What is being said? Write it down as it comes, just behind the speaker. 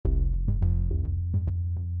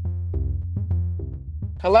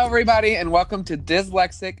Hello, everybody, and welcome to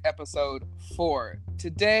Dyslexic episode 4.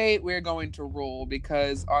 Today, we're going to rule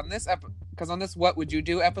because on this "What Would You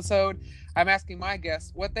Do" episode, I'm asking my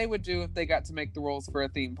guests what they would do if they got to make the rules for a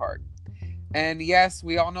theme park. And yes,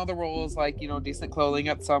 we all know the rules, like decent clothing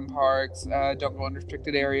at some parks, don't go in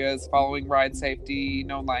restricted areas, following ride safety,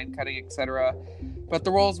 no line cutting, etc. But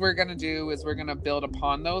the rules we're going to do is we're going to build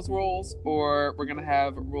upon those rules, or we're going to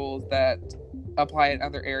have rules that apply in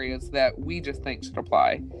other areas that we just think should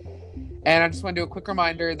apply. And I just want to do a quick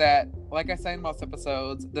reminder that, like I say in most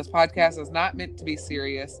episodes, this podcast is not meant to be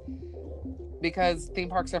serious because theme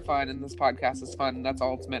parks are fun and this podcast is fun and that's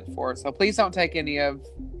all it's meant for. So please don't take any of,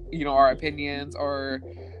 our opinions or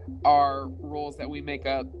our rules that we make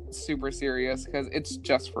up super serious because it's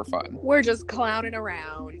just for fun. We're just clowning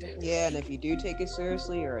around. Yeah, and if you do take it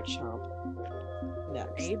seriously, you're a chump.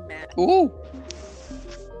 Next. Amen. Ooh.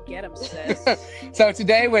 Get him, sis. So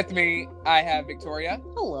today with me, I have Victoria.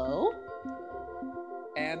 Hello.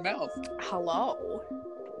 And Mel. Hello.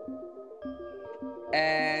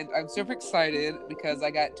 And I'm super excited because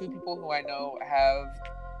I got two people who I know have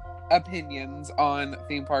opinions on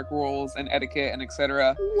theme park rules and etiquette and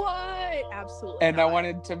etc. What? Absolutely. And not. I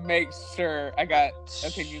wanted to make sure I got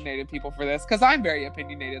opinionated people for this because I'm very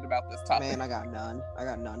opinionated about this topic. Man, I got none. I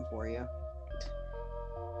got none for you.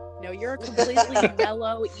 No, you're completely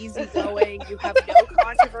mellow, easygoing. You have no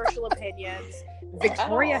controversial opinions.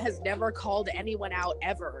 Victoria has never called anyone out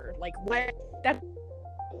ever. Like, what? That.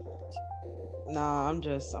 Nah, I'm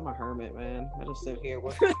a hermit, man. I just sit here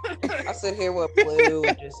with Blue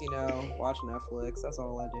and just, watch Netflix. That's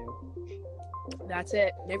all I do. That's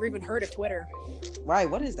it. Never even heard of Twitter. Right,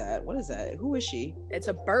 what is that? Who is she? It's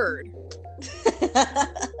a bird.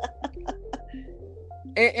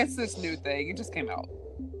 It's this new thing. It just came out.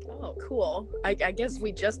 Oh, cool. I guess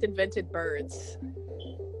we just invented birds.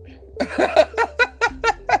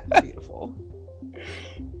 Beautiful.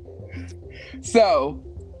 So,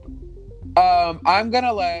 I'm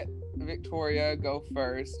gonna let Victoria go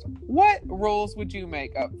first. What rules would you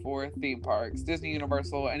make up for theme parks, Disney,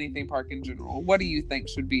 Universal, any theme park in general? What do you think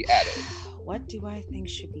should be added? What do I think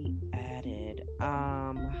should be added?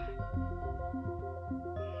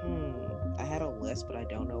 I had a list, but I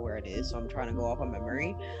don't know where it is, so I'm trying to go off on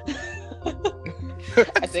memory.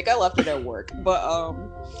 I think I left it at work, but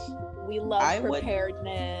we love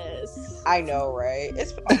preparedness. I know, right?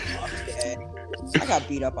 It's been a tough day. I got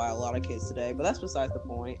beat up by a lot of kids today, but that's besides the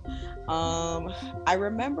point. I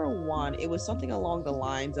remember one. It was something along the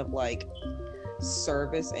lines of like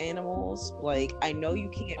service animals. Like, I know you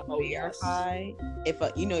can't verify if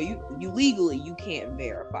you legally you can't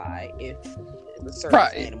verify if it's a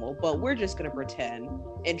service animal, but we're just gonna pretend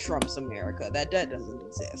in Trump's America that doesn't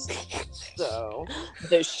exist. So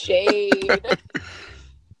the shade.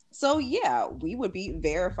 So yeah, we would be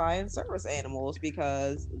verifying service animals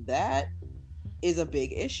because that is a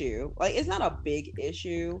big issue. Like, it's not a big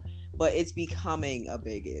issue, but it's becoming a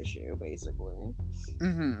big issue, basically.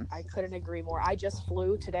 Mm-hmm. I couldn't agree more. I just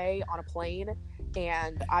flew today on a plane,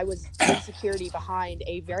 and I was in security behind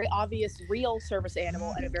a very obvious real service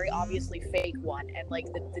animal and a very obviously fake one. And, like,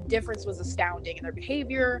 the difference was astounding in their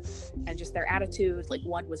behavior and just their attitude. Like,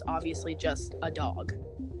 one was obviously just a dog.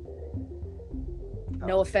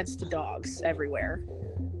 No offense to dogs everywhere.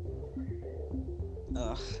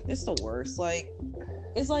 Ugh, it's the worst. Like,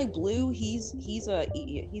 it's like Blue. He's a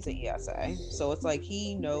ESA, so it's like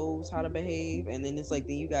he knows how to behave, and then it's like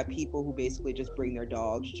then you got people who basically just bring their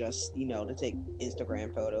dogs just to take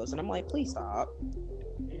Instagram photos, and I'm like, please stop.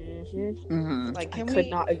 Mm-hmm. Mm-hmm. Like, I could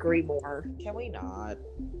not agree more. Can we not?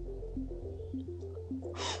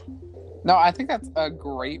 No, I think that's a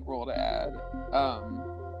great rule to add,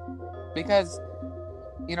 because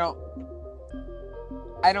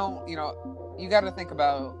I don't, you got to think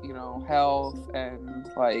about, health and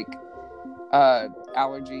like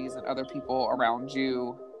allergies and other people around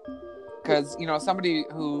you. Because, somebody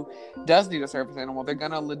who does need a service animal, they're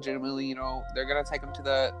going to legitimately, they're going to take them to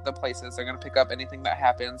the places. They're going to pick up anything that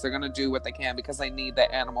happens. They're going to do what they can because they need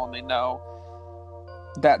that animal and they know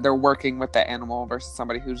that they're working with that animal versus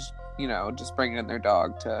somebody who's, just bringing in their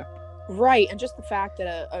dog to. Right. And just the fact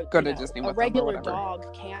that a regular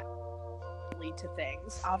dog can't lead to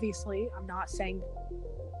things. Obviously, I'm not saying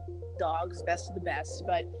dogs best of the best,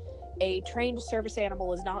 but a trained service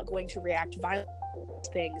animal is not going to react violently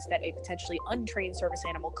to things that a potentially untrained service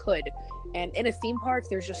animal could. And in a theme park,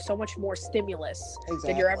 there's just so much more stimulus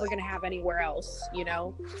than you're ever going to have anywhere else,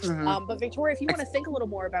 Mm-hmm. But Victoria, if you want to think a little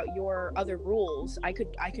more about your other rules, I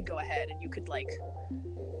could go ahead and you could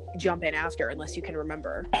jump in after, unless you can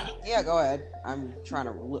remember. Yeah, go ahead. I'm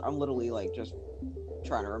literally just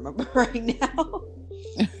trying to remember right now.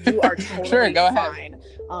 You are totally sure, go fine.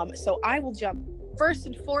 So I will jump. First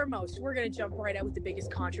and foremost, we're going to jump right out with the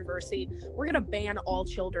biggest controversy. We're going to ban all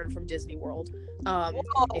children from Disney World.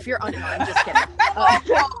 If you're I'm just kidding.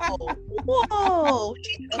 Whoa!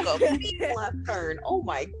 She took a big left turn. Oh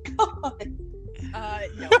my god.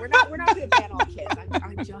 No, we're not going to ban all kids.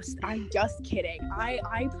 I'm just kidding.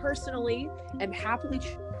 I personally am happily.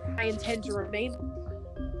 I intend to remain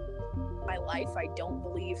my life. I don't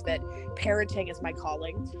believe that parenting is my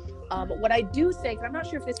calling. What I do think, and I'm not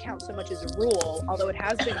sure if this counts so much as a rule, although it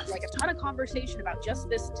has been like a ton of conversation about just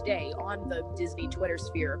this today on the Disney Twitter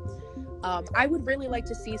sphere. I would really like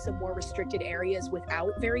to see some more restricted areas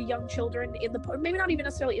without very young children in the, maybe not even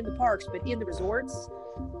necessarily in the parks, but in the resorts.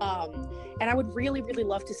 And I would really, really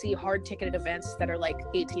love to see hard ticketed events that are like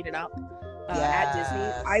 18 and up. At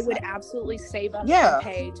Disney. I would absolutely save up and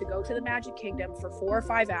pay to go to the Magic Kingdom for 4 or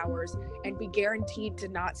 5 hours and be guaranteed to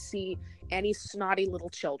not see any snotty little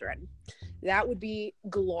children. That would be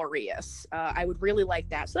glorious. I would really like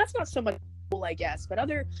that. So that's not so much rule, I guess, but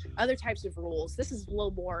other types of rules. This is a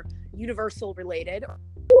little more universal related.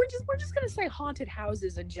 We're just gonna say haunted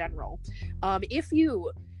houses in general. If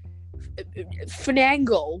you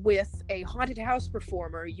finagle with a haunted house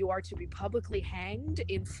performer, you are to be publicly hanged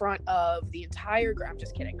in front of the entire I'm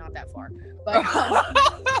just kidding, not that far, but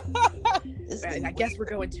I guess we're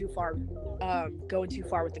going too far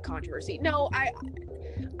with the controversy. No,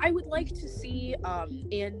 I would like to see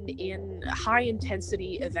in high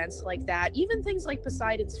intensity events like that, even things like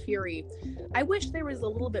Poseidon's Fury, I wish there was a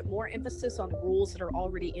little bit more emphasis on rules that are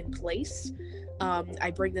already in place. I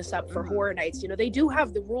bring this up for Horror Nights. You know, they do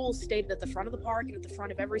have the rules stated at the front of the park and at the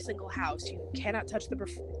front of every single house. You cannot touch the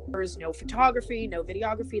performers, no photography, no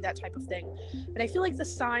videography, that type of thing. But I feel like the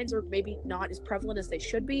signs are maybe not as prevalent as they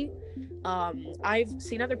should be. I've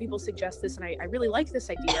seen other people suggest this, and I really like this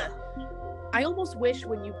idea. I almost wish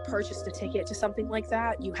when you purchased a ticket to something like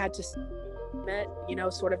that, you had to submit, you know,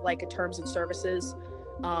 sort of like a terms and services,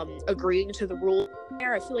 agreeing to the rule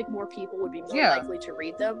there. I feel like more people would be more likely to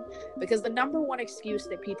read them, because the number one excuse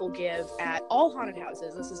that people give at all haunted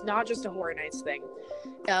houses, this is not just a Horror Nights thing,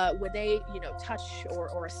 when they, you know, touch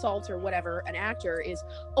or assault or whatever an actor, is,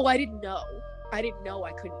 oh, I didn't know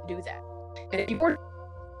I couldn't do that. And people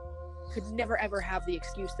could never ever have the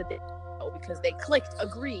excuse that they know, because they clicked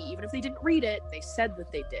agree. Even if they didn't read it, they said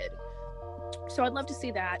that they did. So I'd love to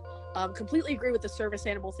see that. Completely agree with the service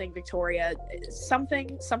animal thing, Victoria.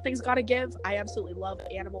 Something's got to give. I absolutely love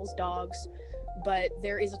animals, dogs, but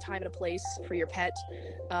there is a time and a place for your pet.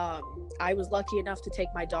 I was lucky enough to take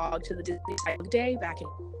my dog to the Disney Dog Day back in,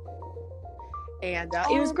 and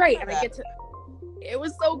it was great. And it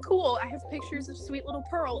was so cool. I have pictures of sweet little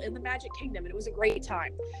Pearl in the Magic Kingdom, and it was a great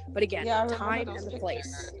time. But again, time and the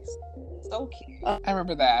place. So cute. I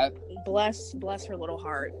remember that. Bless her little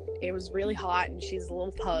heart. It was really hot, and she's a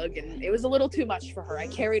little pug, and it was a little too much for her. I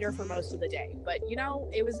carried her for most of the day, but you know,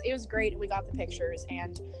 it was great, and we got the pictures,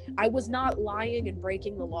 and I was not lying and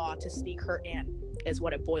breaking the law to sneak her in, is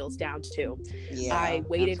what it boils down to. Yeah, I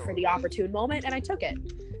waited for the opportune moment, and I took it.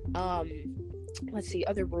 Let's see,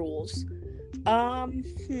 other rules. Oh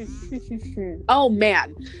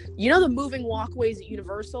man, you know the moving walkways at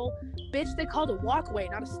Universal? Bitch, they called a walkway,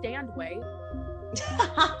 not a standway.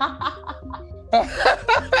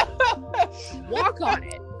 Walk on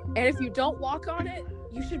it, and if you don't walk on it,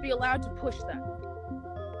 you should be allowed to push them.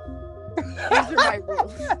 These are my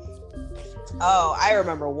rules. Oh, I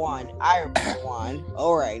remember one.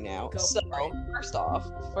 All right, now. First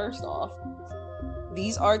off,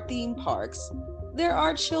 these are theme parks. There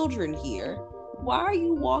are children here. Why are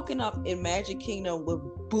you walking up in Magic Kingdom with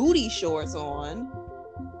booty shorts on?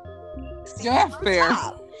 Yeah, fair.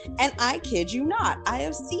 And I kid you not, I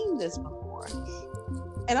have seen this before.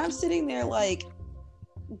 And I'm sitting there like,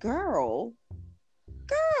 girl,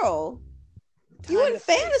 you in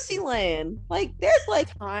Fantasyland. Like, there's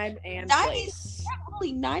like time and place.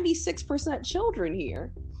 Probably 96% children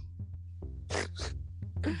here.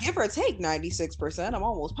 Give or take 96%. I'm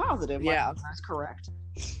almost positive. That's correct.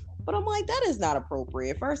 But I'm like, that is not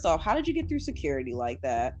appropriate. First off, how did you get through security like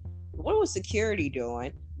that? What was security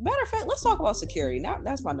doing? Matter of fact, let's talk about security. Now,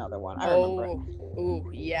 that's my another one. I remember. Oh,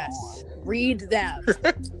 yes. Read them.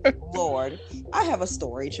 Lord, I have a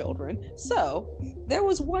story, children. So, there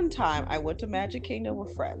was one time I went to Magic Kingdom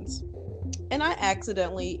with friends, and I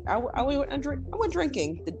accidentally, I went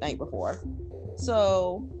drinking the night before.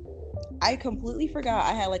 So, I completely forgot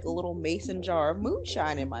I had like a little mason jar of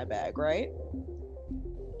moonshine in my bag, right?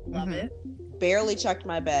 Love it. Barely checked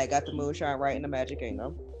my bag, got the moonshine right in the Magic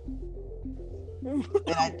Kingdom. and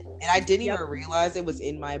I didn't even realize it was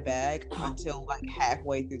in my bag until like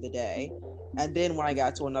halfway through the day. And then when I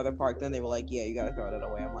got to another park, then they were like, yeah, you gotta throw that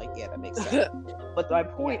away. I'm like, yeah, that makes sense. But my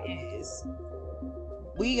point is,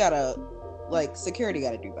 we gotta, like, security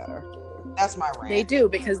gotta do better. That's my rant. They do,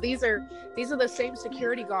 because these are the same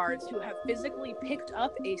security guards who have physically picked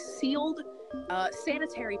up a sealed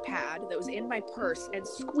sanitary pad that was in my purse and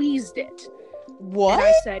squeezed it. What? And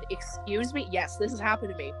I said, excuse me? Yes, this has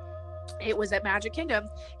happened to me. It was at Magic Kingdom.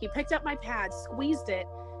 He picked up my pad, squeezed it,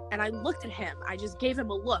 and I looked at him. I just gave him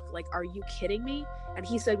a look like, are you kidding me? And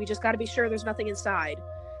he said, we just got to be sure there's nothing inside.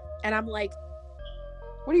 And I'm like,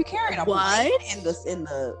 what are you carrying? What? In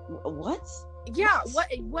the what? Yeah,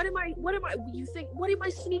 what am I you think, what am I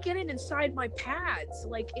sneaking inside my pads?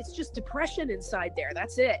 Like, it's just depression inside there.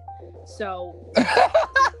 That's it. So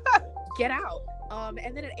get out.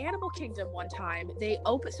 And then at Animal Kingdom one time, they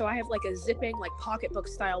opened, so I have like a zipping, like pocketbook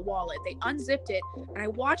style wallet. They unzipped it, and I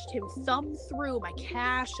watched him thumb through my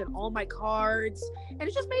cash and all my cards, and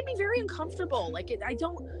it just made me very uncomfortable. Like,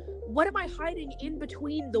 what am I hiding in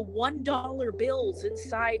between the $1 bills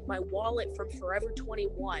inside my wallet from Forever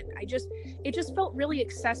 21? It just felt really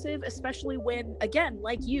excessive, especially when, again,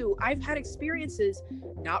 like you, I've had experiences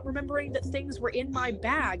not remembering that things were in my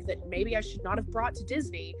bag that maybe I should not have brought to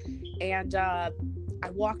Disney. And I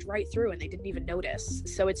walked right through and they didn't even notice.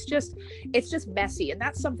 So it's just messy. And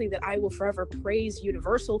that's something that I will forever praise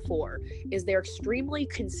Universal for, is their extremely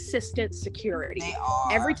consistent security. They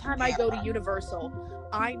are. Every time I go to Universal,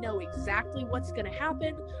 I know exactly what's going to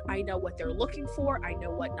happen. I know what they're looking for. I know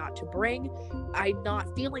what not to bring. I'm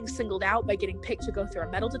not feeling singled out by getting picked to go through a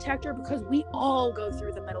metal detector, because we all go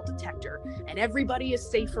through the metal detector and everybody is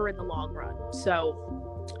safer in the long run. So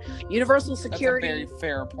Universal security. That's a very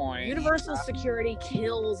fair point. Universal security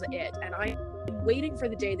kills it, and I'm waiting for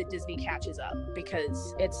the day that Disney catches up,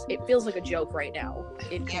 because it feels like a joke right now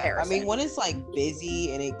in comparison. I mean, when it's like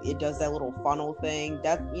busy and it does that little funnel thing,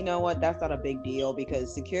 that, you know what, that's not a big deal,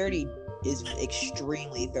 because security is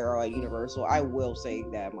extremely thorough at Universal. I will say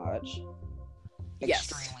that much.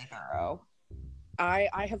 Extremely thorough.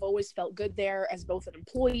 I have always felt good there as both an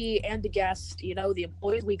employee and a guest. You know, the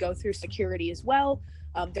employees, we go through security as well.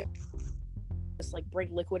 Just like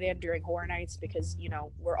bring liquid in during horror nights, because, you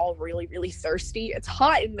know, we're all really, really thirsty. It's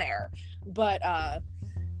hot in there, but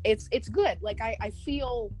it's good. Like, I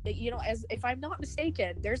feel, you know, as if I'm not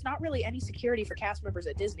mistaken, there's not really any security for cast members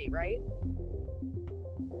at Disney, right?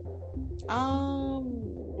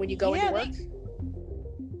 When you go into work,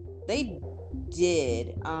 they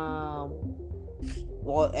did.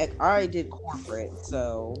 Well, I did corporate,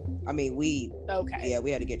 so I mean, we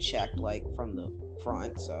had to get checked like from the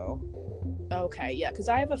front. So because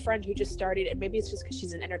I have a friend who just started, and maybe it's just because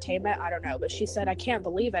she's in entertainment, I don't know, but she said, I can't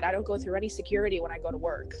believe it, I don't go through any security when I go to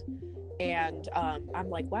work. And I'm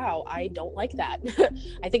like, wow, I don't like that.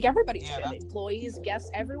 I think everybody should. Employees, guests,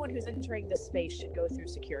 everyone who's entering this space should go through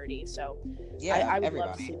security. So I would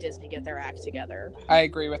love to see Disney get their act together. I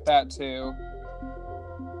agree with that too.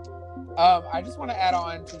 I just want to add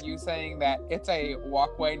on to you saying that it's a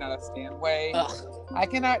walkway, not a standway. I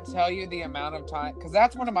cannot tell you the amount of time, because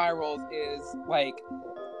that's one of my roles, is like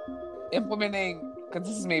implementing, because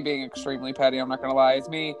this is me being extremely petty, I'm not gonna lie, it's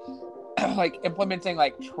me like implementing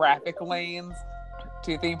like traffic lanes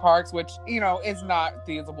to theme parks, which, you know, is not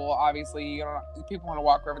feasible. Obviously, you know, people want to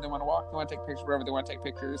walk wherever they want to walk, they want to take pictures wherever they want to take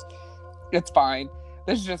pictures. It's fine.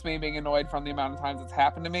 This is just me being annoyed from the amount of times it's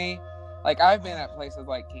happened to me. Like, I've been at places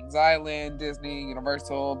like Kings Island, Disney,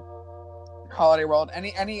 Universal, Holiday World,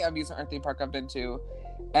 any amusement or theme park I've been to,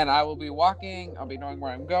 and I will be walking, I'll be knowing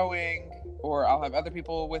where I'm going, or I'll have other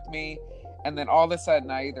people with me, and then all of a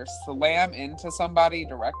sudden I either slam into somebody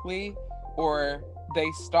directly, or they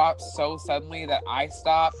stop so suddenly that I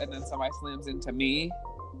stop, and then somebody slams into me.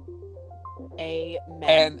 Amen.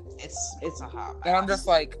 And it's a hot mess. And I'm just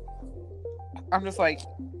like,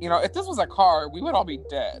 you know, if this was a car, we would all be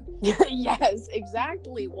dead. Yes,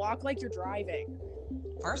 exactly. Walk like you're driving.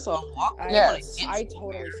 First off, walk. I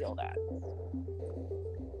totally feel that.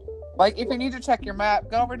 Like, if you need to check your map,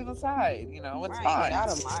 go over to the side. You know, it's fine. Get out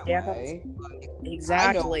of my way.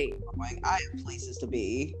 Exactly. I have places to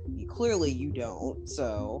be. Clearly, you don't.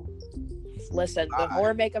 So, listen, the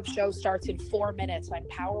horror makeup show starts in 4 minutes. I'm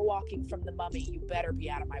power walking from the Mummy. You better be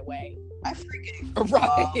out of my way. I freaking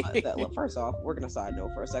right. First off, we're gonna side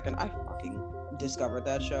note for a second. I fucking discovered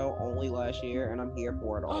that show only last year, and I'm here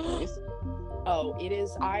for it always. Oh, it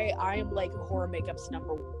is. I am like horror makeup's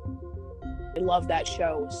number one. I love that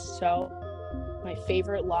show so. My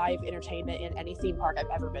favorite live entertainment in any theme park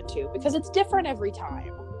I've ever been to, because it's different every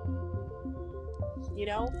time. You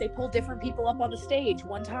know, they pull different people up on the stage.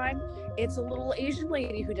 One time, it's a little Asian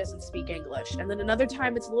lady who doesn't speak English. And then another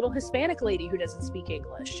time, it's a little Hispanic lady who doesn't speak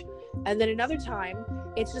English. And then another time,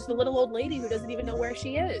 it's just a little old lady who doesn't even know where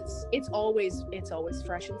she is. It's always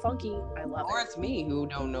fresh and funky. I love it. Or it's me who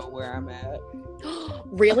don't know where I'm at.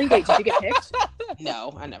 Really? Wait, did you get picked?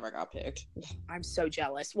 No, I never got picked. I'm so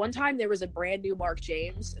jealous. One time, there was a brand new Mark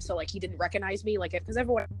James. So, like, he didn't recognize me. Like, because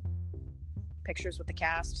everyone pictures with the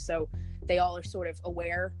cast. So they all are sort of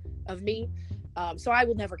aware of me. So I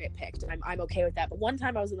will never get picked. I'm okay with that. But one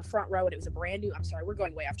time I was in the front row and it was a brand new, I'm sorry, we're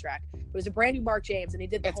going way off track. It was a brand new Mark James and he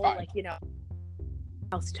did the whole, like, you know,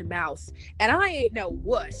 mouth to mouth. And I ain't no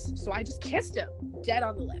wuss. So I just kissed him dead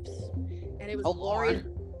on the lips. And it was Lori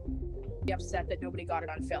upset that nobody got it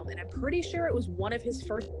on film. And I'm pretty sure it was one of his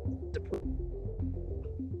first. I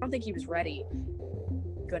don't think he was ready.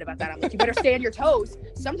 Good about that. I'm like, you better stay on your toes.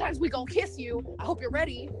 Sometimes we gonna kiss you. I hope you're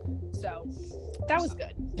ready. So that was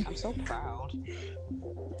good. I'm so proud.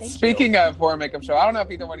 Speaking of horror makeup show, I don't know if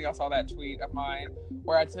either one of y'all saw that tweet of mine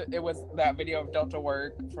where it was that video of Delta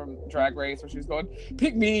Work from Drag Race where she was going,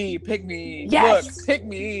 pick me, yes! Look, pick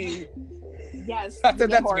me. Yes. I said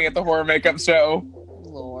that's me at the horror makeup show.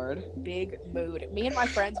 Lord. Big mood. Me and my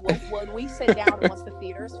friends will, when we sit down and once the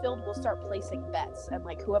theater is filled, we'll start placing bets, and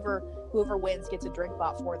like whoever wins gets a drink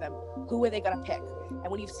bought for them. Who are they gonna pick?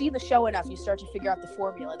 And when you've seen the show enough, you start to figure out the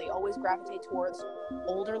formula. They always gravitate towards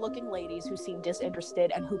older looking ladies who seem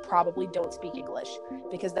disinterested and who probably don't speak English,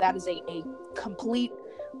 because that is a complete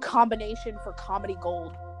combination for comedy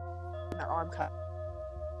gold in their arm cut.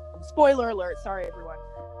 Spoiler alert, sorry everyone.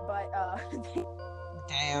 But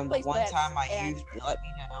damn, the one time my youth let me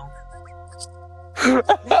down.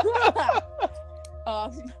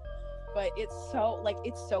 But it's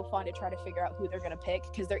so fun to try to figure out who they're gonna pick,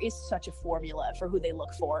 because there is such a formula for who they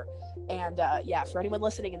look for. And for anyone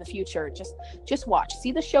listening in the future, just watch,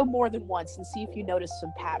 see the show more than once and see if you notice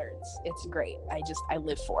some patterns. It's great. I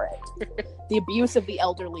live for it. The abuse of the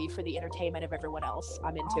elderly for the entertainment of everyone else.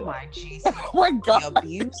 I'm into it. My Jesus. Oh my god. The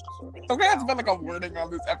abuse. Okay, that's been like a wording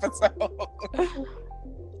on this episode.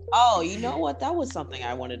 Oh, you know what? That was something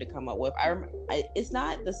I wanted to come up with. It's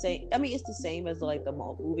not the same. I mean, it's the same as like the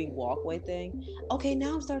moving walkway thing. Okay,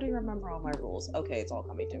 now I'm starting to remember all my rules. Okay, it's all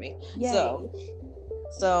coming to me. Yay.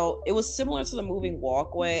 So it was similar to the moving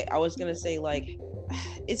walkway. I was gonna say, like,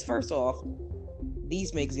 it's first off,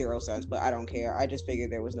 these make zero sense, but I don't care. I just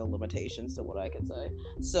figured there was no limitations to what I could say.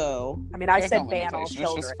 So I mean, I said ban all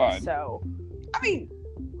children. So I mean,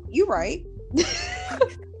 you're right.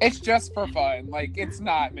 It's just for fun. Like, it's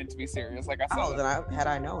not meant to be serious, like I said. Oh, then had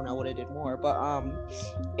I known, I would have did more. But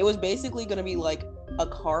it was basically going to be like a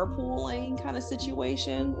carpool lane kind of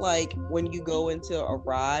situation. Like when you go into a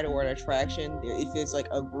ride or an attraction, if it's like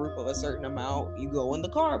a group of a certain amount, you go in the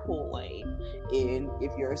carpool lane. And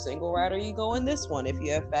if you're a single rider, you go in this one. If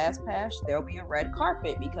you have fast pass, there'll be a red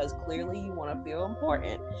carpet because clearly you want to feel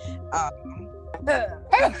important.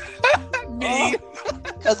 Me.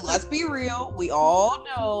 Because let's be real, we all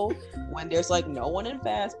know when there's like no one in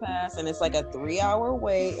fast pass and it's like a 3-hour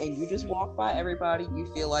wait and you just walk by everybody, you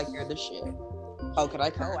feel like you're the shit. Oh, could I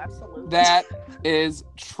curse? Oh, absolutely. That is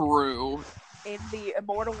true. In the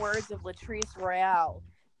immortal words of Latrice Royale,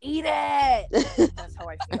 eat it. That's how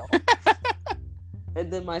I feel.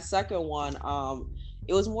 And then my second one,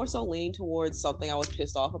 it was more so leaning towards something I was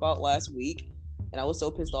pissed off about last week. And I was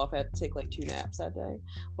so pissed off I had to take like 2 naps that day.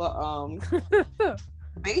 But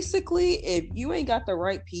basically, if you ain't got the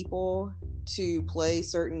right people to play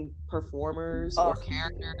certain performers or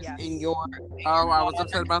characters in your I was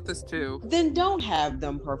upset about this too. Then don't have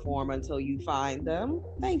them perform until you find them.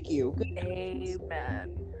 Thank you.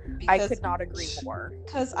 Amen. I could not agree more.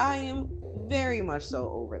 Because I am very much so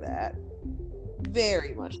over that.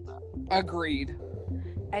 Very much so. Agreed.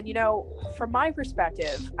 And, you know, from my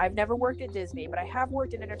perspective, I've never worked at Disney, but I have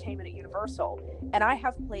worked in entertainment at Universal, and I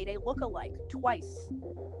have played a lookalike twice.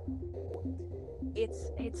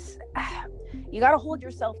 It's you got to hold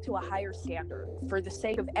yourself to a higher standard for the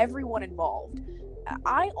sake of everyone involved.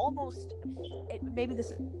 Maybe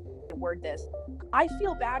this is the word this. I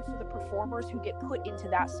feel bad for the performers who get put into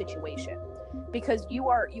that situation, because you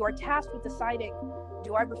are tasked with deciding,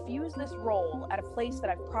 do I refuse this role at a place that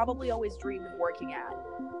I've probably always dreamed of working at?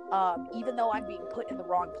 Even though I'm being put in the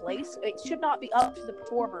wrong place, it should not be up to the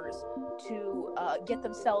performers to get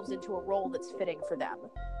themselves into a role that's fitting for them.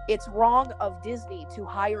 It's wrong of Disney to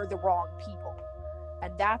hire the wrong people.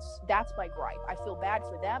 And that's my gripe. I feel bad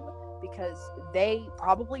for them because they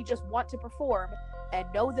probably just want to perform and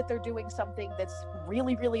know that they're doing something that's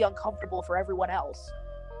really, really uncomfortable for everyone else.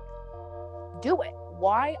 Do it.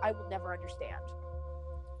 Why? I will never understand.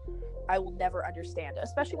 I will never understand,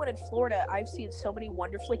 especially when in Florida, I've seen so many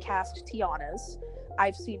wonderfully cast Tianas.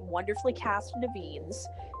 I've seen wonderfully cast Naveen's,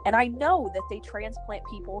 and I know that they transplant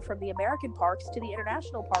people from the American parks to the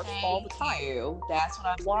international parks all the time. That's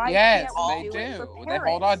what I'm. Why yes, can't we they do it for do. parents? They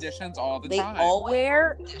hold auditions all the time. They always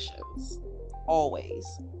auditions, always,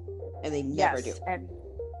 and they never do. And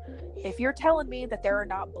if you're telling me that there are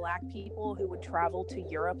not Black people who would travel to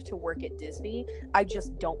Europe to work at Disney, I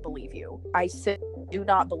just don't believe you. I do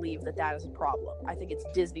not believe that is a problem. I think it's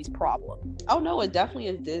Disney's problem. Oh no, it definitely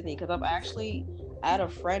is Disney, because I had a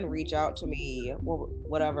friend reach out to me,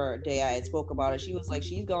 whatever day I had spoke about it. She was like,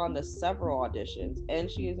 she's gone to several auditions and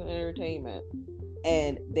she is in entertainment,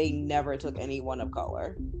 and they never took anyone of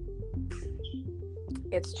color.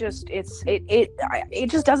 It's just it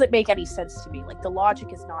just doesn't make any sense to me. Like, the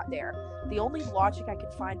logic is not there. The only logic I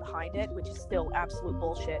can find behind it, which is still absolute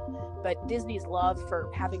bullshit, but Disney's love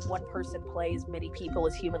for having one person play as many people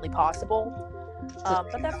as humanly possible.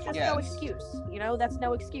 But that's just no excuse. That's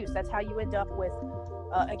no excuse. That's how you end up with.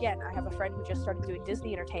 Again, I have a friend who just started doing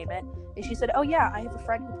Disney entertainment, and she said, "Oh yeah, I have a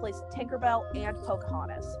friend who plays Tinkerbell and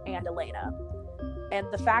Pocahontas and Elena." And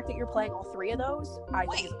the fact that you're playing all three of those, I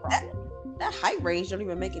think is a problem. That height range don't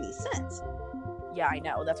even make any sense. Yeah, I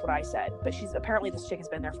know. That's what I said. But this chick has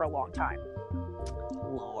been there for a long time.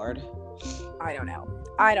 Lord. I don't know.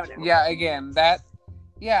 Yeah, again,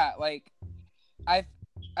 like, I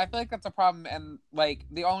feel like that's a problem, and like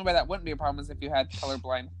the only way that wouldn't be a problem is if you had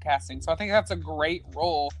colorblind casting. So I think that's a great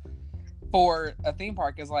role for a theme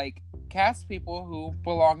park, is like cast people who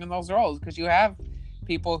belong in those roles, because you have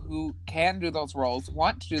people who can do those roles,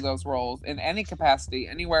 want to do those roles in any capacity,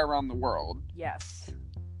 anywhere around the world. Yes.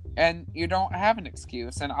 And you don't have an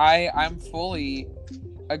excuse. And I'm fully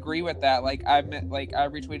agree with that. Like, I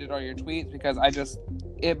retweeted all your tweets because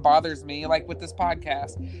it bothers me. Like, with this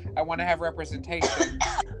podcast, I want to have representation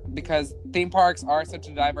because theme parks are such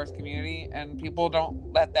a diverse community, and people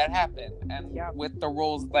don't let that happen. And with the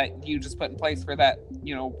rules that you just put in place for that,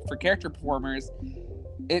 for character performers,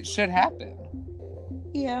 it should happen.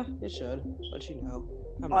 Yeah, it should. But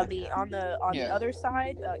on the other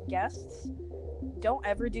side, guests, don't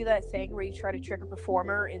ever do that thing where you try to trick a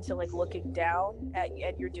performer into like looking down and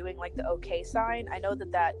you're doing like the okay sign. I know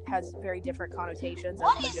that has very different connotations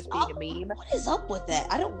other than just being a meme. What is up with that?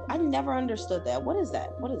 I never understood that. What is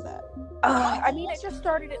that? I mean, it just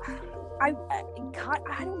started. I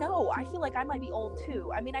don't know. I feel like I might be old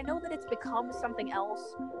too. I mean, I know that it's become something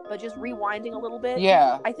else, but just rewinding a little bit.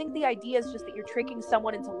 Yeah. I think the idea is just that you're tricking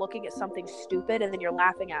someone into looking at something stupid and then you're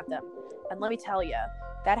laughing at them. And let me tell you,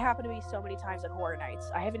 that happened to me so many times at Horror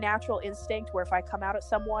Nights. I have a natural instinct where if I come out at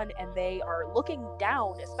someone and they are looking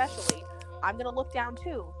down, especially, I'm going to look down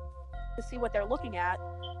too to see what they're looking at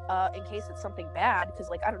in case it's something bad.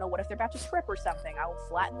 Because, like, I don't know, what if they're about to trip or something? I will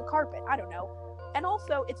flatten the carpet. I don't know. And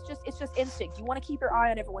also, it's just instinct. You want to keep your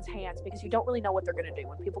eye on everyone's hands because you don't really know what they're going to do.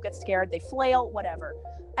 When people get scared, they flail, whatever.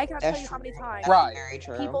 I cannot tell you how many times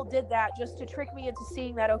people did that just to trick me into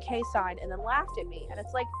seeing that okay sign and then laughed at me. And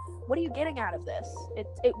it's like, what are you getting out of this?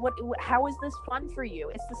 How is this fun for you?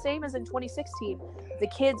 It's the same as in 2016, the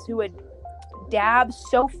kids who would dab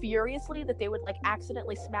so furiously that they would like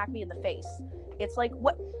accidentally smack me in the face. It's like,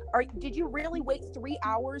 did you really wait 3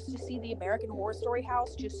 hours to see the American Horror Story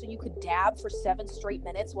house just so you could dab for 7 straight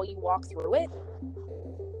minutes while you walk through it?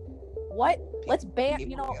 What? Let's ban,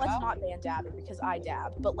 let's not ban dabbing because I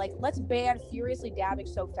dab, but like, let's ban furiously dabbing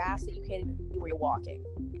so fast that you can't even see where you're walking.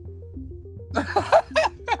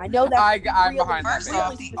 I know that I'm behind that. First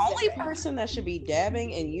off, the only person that should be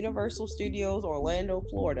dabbing in Universal Studios Orlando,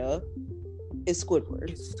 Florida is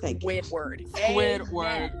Squidward. Squidward.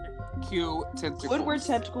 Cute tentacles. Squidward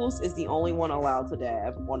Tentacles is the only one allowed to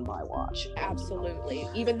dab on my watch. Absolutely.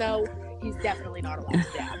 Even though he's definitely not allowed to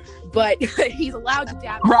dab. But he's allowed to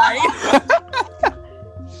dab. Right.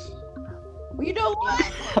 Well, you know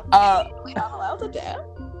what? We're not allowed to dab.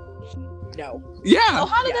 No. Yeah. So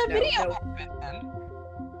how did that video happen?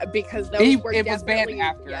 Because it was banned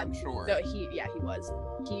after, I'm sure. So he was.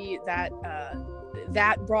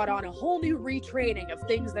 That brought on a whole new retraining of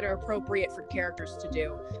things that are appropriate for characters to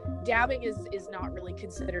do. Dabbing is not really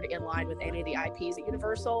considered in line with any of the IPs at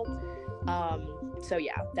Universal. So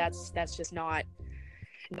yeah, that's just not.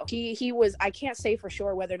 No, he was. I can't say for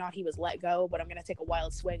sure whether or not he was let go, but I'm gonna take a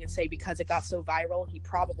wild swing and say because it got so viral, he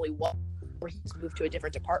probably was, or he's moved to a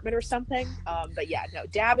different department or something. But yeah, no,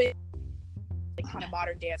 dabbing, like kind of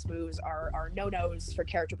modern dance moves are no-nos for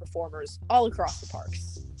character performers all across the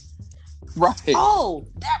parks. Right. Oh,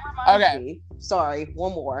 that reminds me. Sorry,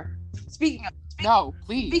 one more. Speaking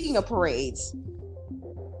of parades,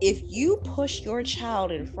 if you push your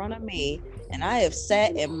child in front of me and I have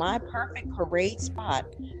sat in my perfect parade spot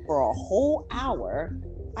for a whole hour,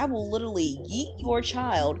 I will literally yeet your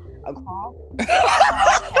child across the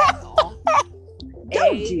castle.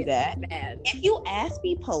 Don't do that. If you ask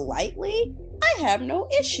me politely, I have no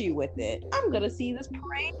issue with it. I'm gonna see this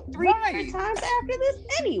parade 300 times after this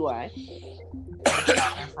anyway.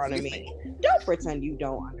 In front of me. Don't pretend you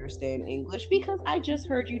don't understand English because I just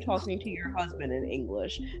heard you talking to your husband in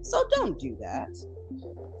English. So don't do that.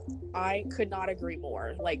 I could not agree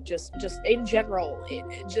more. Like just in general,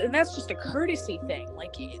 and that's just a courtesy thing.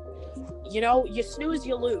 Like, you know, you snooze,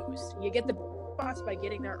 you lose. You get the spots by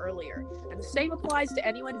getting there earlier. And the same applies to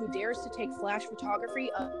anyone who dares to take flash photography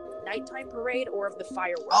of the nighttime parade or of the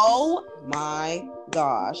fireworks. Oh my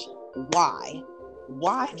gosh. Why?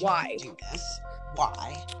 Why do this?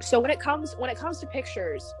 Why? So when it comes to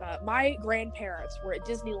pictures, my grandparents were at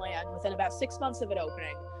Disneyland within about 6 months of it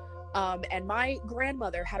opening. And my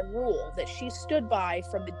grandmother had a rule that she stood by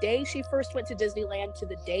from the day she first went to Disneyland to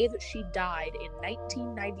the day that she died in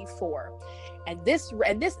 1994. And this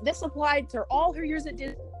applied to all her years at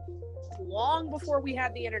Disney, long before we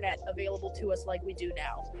had the internet available to us like we do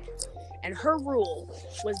now. And her rule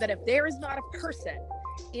was that if there is not a person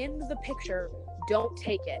in the picture, don't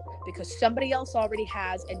take it, because somebody else already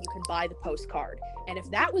has and you can buy the postcard. And if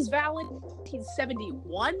that was valid in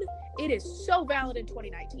 1971, it is so valid in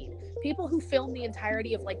 2019. People who film the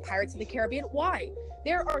entirety of like Pirates of the Caribbean, why?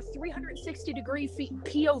 There are 360-degree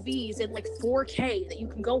POVs in like 4K that you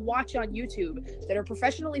can go watch on YouTube that are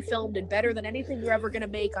professionally filmed and better than anything you're ever going to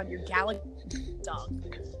make on your Galaxy song.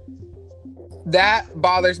 That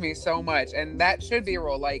bothers me so much, and that should be a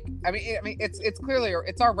rule. Like, I mean, it's clearly,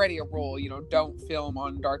 it's already a rule. You know, don't film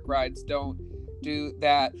on dark rides. Don't do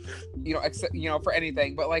that. You know, except, you know, for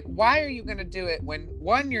anything. But like, why are you gonna do it when,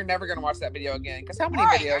 one, you're never gonna watch that video again? Because how many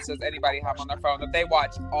videos does anybody have on their phone that they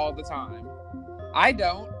watch all the time? I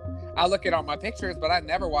don't. I look at all my pictures, but I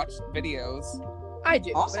never watch videos. I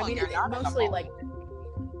do. Also, but I mean, you're not mostly like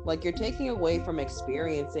you're taking away from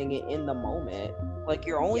experiencing it in the moment. Like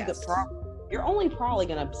you're only you're only probably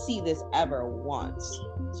gonna see this ever once.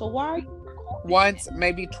 So why are you once,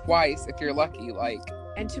 maybe twice if you're lucky, like.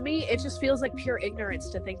 And to me, it just feels like pure ignorance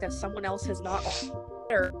to think that someone else has not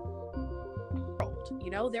better.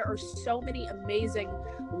 You know, there are so many amazing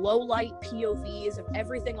low light POVs of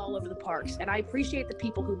everything all over the parks, and I appreciate the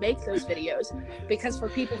people who make those videos, because for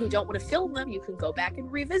people who don't want to film them, you can go back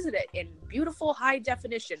and revisit it in beautiful high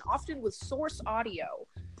definition, often with source audio.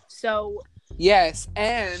 So yes,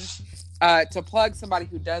 and to plug somebody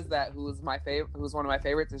who does that, who's one of my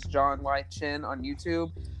favorites, is John Y. Chin on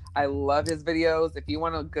YouTube. I love his videos. If you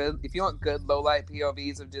want good low light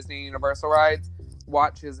POVs of Disney and Universal rides,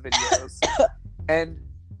 watch his videos. And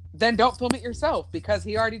then don't film it yourself, because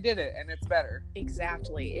he already did it and it's better.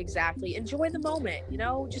 Exactly. Enjoy the moment, you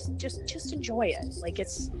know, just enjoy it. Like,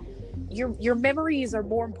 it's your memories are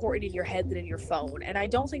more important in your head than in your phone. And I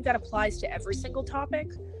don't think that applies to every single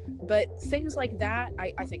topic, but things like that,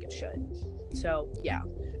 I think it should. So, yeah.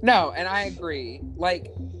 No, and I agree.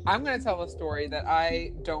 Like, I'm going to tell a story that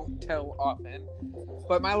I don't tell often.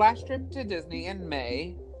 But my last trip to Disney in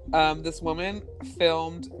May, this woman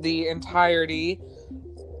filmed the entirety,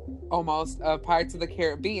 almost, of Pirates of the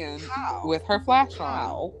Caribbean with her flash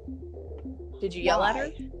on. Did you yell at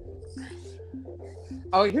her?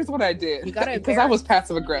 Oh, here's what I did. Because I was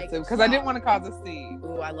passive aggressive, because I didn't want to cause a scene.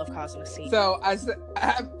 Ooh, I love causing a scene. So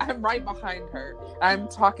I'm right behind her. I'm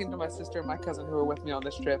talking to my sister and my cousin who were with me on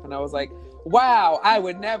this trip, and I was like, wow, I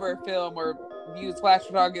would never film or use flash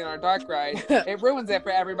photography on our dark ride. It ruins it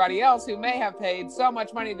for everybody else who may have paid so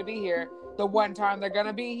much money to be here the one time they're going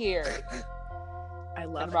to be here. I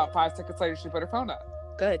love it. And about 5 seconds later, she put her phone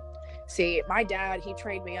up. Good. See, my dad, he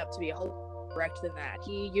trained me up to be a whole direct than that.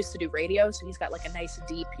 He used to do radio, so he's got like a nice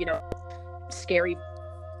deep, you know, scary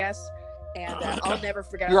guess. And I'll never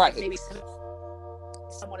forget. Right. Maybe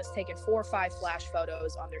someone has taken 4 or 5 flash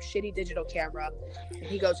photos on their shitty digital camera, and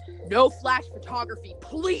he goes, "No flash photography,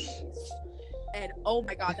 please." And oh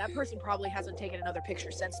my god, that person probably hasn't taken another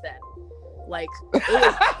picture since then. Like,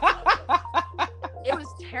 it was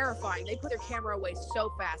terrifying. They put their camera away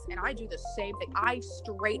so fast, and I do the same thing. I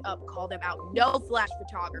straight up call them out, no flash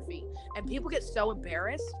photography. And people get so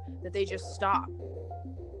embarrassed that they just stop.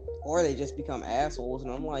 Or they just become assholes,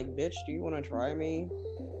 and I'm like, bitch, do you want to try me?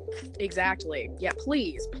 Exactly. Yeah,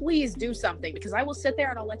 please do something, because I will sit there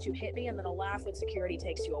and I'll let you hit me, and then I'll laugh when security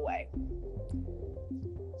takes you away.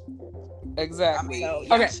 Exactly. So,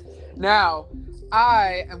 yeah. Okay, now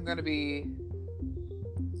I am going to be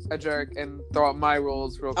a jerk and throw out my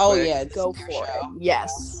rules real quick? Oh yeah, go for it.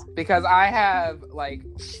 Yes. Because I have like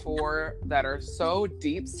 4 that are so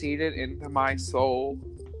deep seated into my soul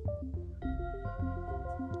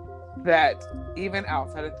that even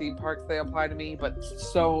outside of theme parks they apply to me, but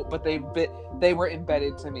they were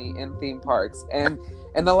embedded to me in theme parks. And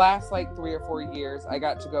in the last like 3 or 4 years, I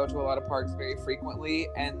got to go to a lot of parks very frequently,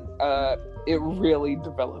 and it really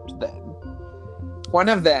developed then. One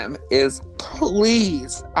of them is,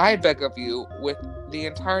 please, I beg of you, with the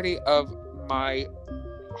entirety of my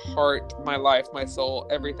heart, my life, my soul,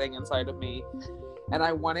 everything inside of me, and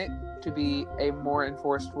I want it to be a more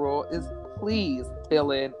enforced rule, is please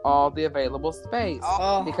fill in all the available space.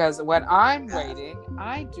 Because when I'm waiting,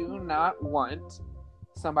 I do not want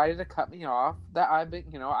somebody to cut me off that I've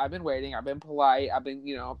been waiting, I've been polite,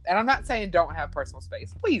 and I'm not saying don't have personal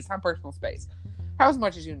space. Please have personal space. Have as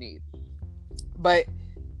much as you need. But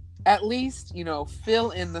at least, fill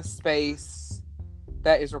in the space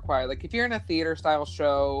that is required. Like if you're in a theater style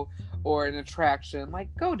show or an attraction, like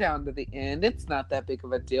go down to the end. It's not that big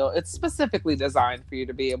of a deal. It's specifically designed for you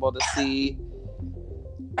to be able to see.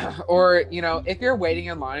 Or, if you're waiting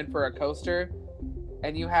in line for a coaster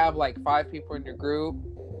and you have like 5 people in your group,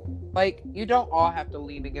 like you don't all have to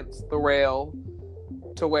lean against the rail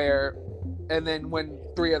to where, and then when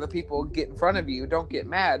 3 other people get in front of you, don't get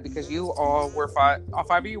mad because you all were all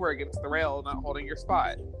 5 of you were against the rail, not holding your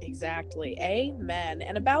spot. Exactly. Amen.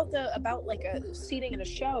 And about like a seating in a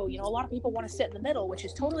show, a lot of people want to sit in the middle, which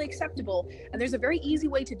is totally acceptable. And there's a very easy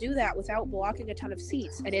way to do that without blocking a ton of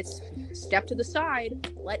seats. And it's step to the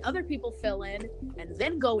side, let other people fill in, and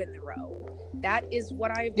then go in the row. That is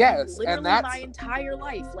what I've literally my entire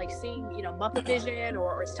life, like seeing, Muppet Vision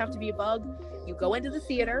or It's Tough to Be a Bug. You go into the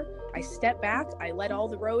theater, I step back, I let all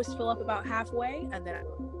the rows fill up about halfway, and then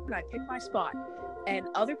I pick my spot. And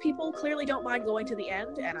other people clearly don't mind going to the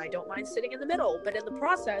end, and I don't mind sitting in the middle. But in the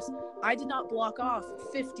process, I did not block off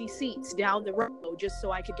 50 seats down the row just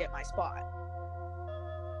so I could get my spot.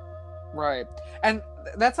 Right. And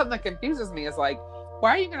that's something that confuses me is like,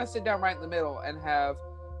 why are you going to sit down right in the middle and have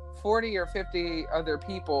 40 or 50 other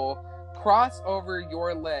people cross over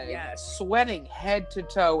your leg, sweating head to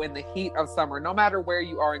toe in the heat of summer, no matter where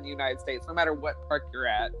you are in the United States, no matter what park you're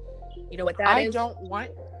at? You know what that is?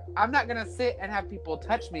 I'm not going to sit and have people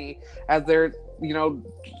touch me as they're,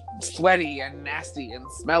 sweaty and nasty and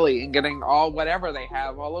smelly and getting all whatever they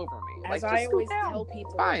have all over me. As I always tell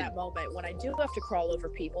people in that moment, when I do have to crawl over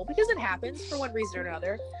people, because it happens for one reason or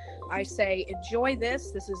another, I say, enjoy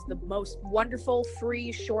this. This is the most wonderful,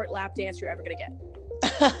 free, short lap dance you're ever going to get.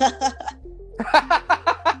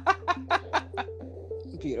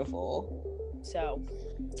 Beautiful. So,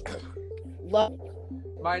 love.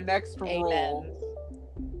 My next rule.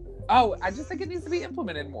 Oh, I just think it needs to be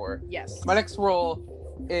implemented more. Yes. My next rule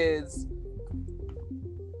is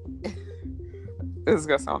this is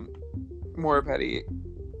gonna sound more petty.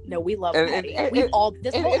 No, we love petty. This whole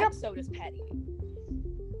episode is petty.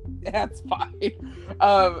 That's fine.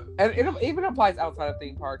 And it even applies outside of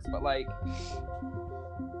theme parks, but like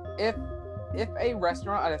if a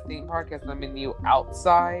restaurant at a theme park has the menu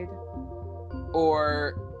outside,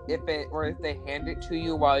 or if they hand it to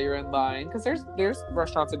you while you're in line, because there's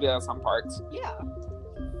restaurants that do that at some parks. Yeah.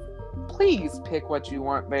 Please pick what you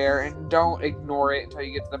want there and don't ignore it until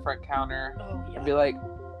you get to the front counter. Oh, yeah. And be like,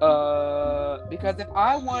 because if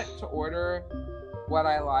I want to order what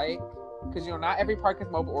I like, because not every park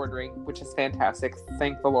has mobile ordering, which is fantastic.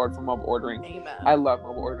 Thank the Lord for mobile ordering. Amen. I love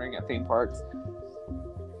mobile ordering at theme parks.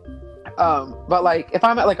 But like if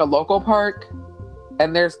I'm at like a local park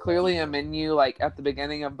and there's clearly a menu like at the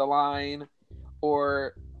beginning of the line,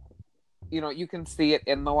 or you can see it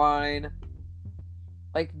in the line,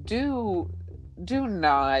 like do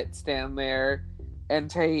not stand there and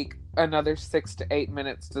take another 6 to 8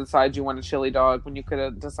 minutes to decide you want a chili dog when you could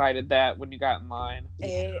have decided that when you got in line.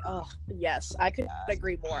 Yes, I could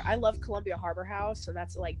agree more. I love Columbia Harbor House, and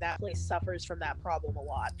that's like that place suffers from that problem a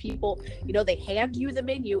lot. People, they hand you the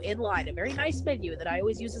menu in line, a very nice menu that I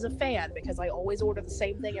always use as a fan because I always order the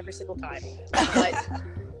same thing every single time. But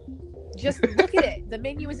just look at it. The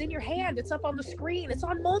menu is in your hand. It's up on the screen. It's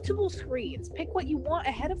on multiple screens. Pick what you want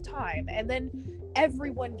ahead of time, and then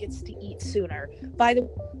everyone gets to eat sooner. By the way,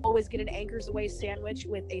 always get an Anchors Away sandwich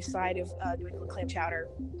with a side of New England clam chowder,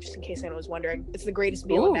 just in case anyone was wondering. It's the greatest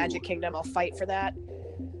meal in Magic Kingdom. I'll fight for that.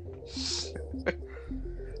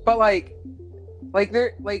 But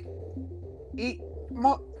they're eat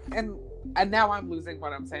more, and now I'm losing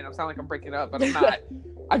what I'm saying. I sound like I'm breaking up, but I'm not.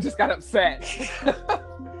 I just got upset.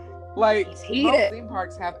 Like, most theme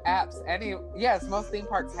parks have apps. Most theme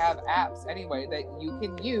parks have apps anyway that you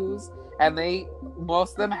can use, and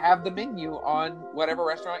most of them have the menu on whatever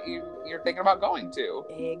restaurant you're thinking about going to.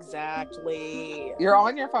 Exactly. You're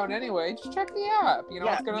on your phone anyway. Just check the app.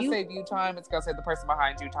 It's going to save you time. It's going to save the person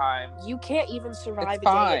behind you time. You can't even survive a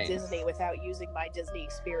day at Disney without using My Disney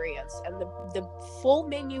Experience, and the full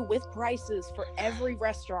menu with prices for every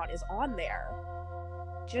restaurant is on there.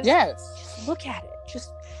 Just look at it.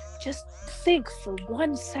 Just think for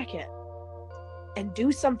 1 second and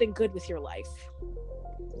do something good with your life.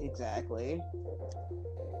 Exactly.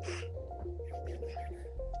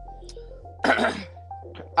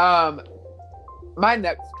 My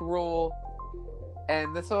next rule,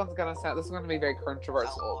 and this is going to be very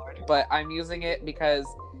controversial, but I'm using it because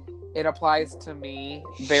it applies to me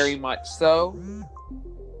very much so.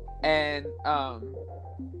 And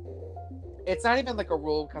it's not even like a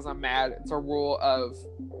rule because I'm mad. It's a rule of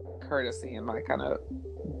courtesy and my kind of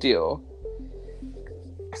deal.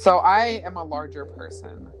 So I am a larger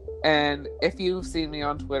person, and if you've seen me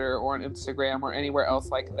on Twitter or on Instagram or anywhere else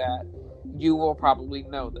like that, you will probably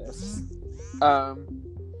know this.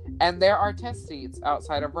 And there are test seats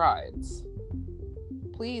outside of rides.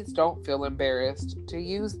 Please don't feel embarrassed to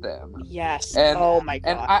use them. Yes. And, oh my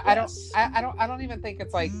god. And I don't even think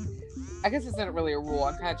it's like, I guess it's not really a rule.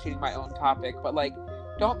 I'm kind of cheating my own topic, but like,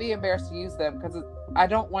 don't be embarrassed to use them because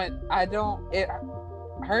it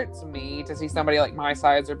hurts me to see somebody like my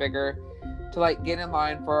size or bigger to like get in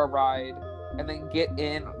line for a ride and then get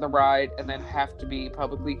in the ride and then have to be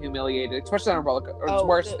publicly humiliated, especially on a roller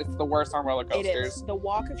coaster. It's the worst on roller coasters. It is. The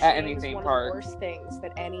walk of shame is one of the worst things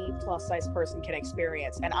that any plus size person can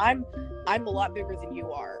experience. And I'm a lot bigger than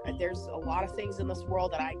you are. There's a lot of things in this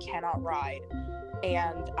world that I cannot ride.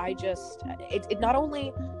 And I just, it not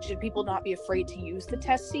only should people not be afraid to use the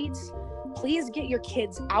test seats, please get your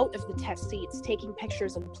kids out of the test seats, taking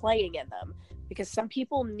pictures and playing in them, because some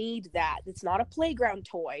people need that. It's not a playground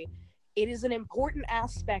toy. It is an important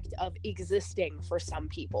aspect of existing for some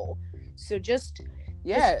people. So just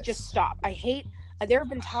stop. I hate, there have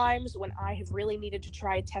been times when I have really needed to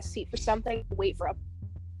try a test seat for something, wait for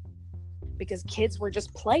because kids were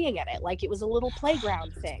just playing in it like it was a little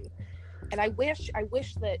playground thing. And I wish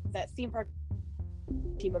that theme park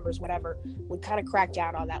team members, whatever, would kind of crack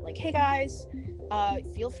down on that. Like, hey guys,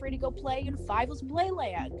 feel free to go play in Fievel's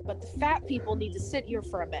Playland, but the fat people need to sit here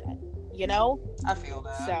for a minute, you know? I feel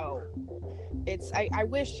that. So it's I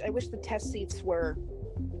wish the test seats were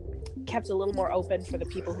kept a little more open for the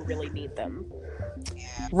people who really need them.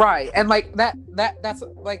 Yeah. Right. And like that's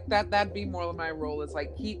like that'd be more of my role, is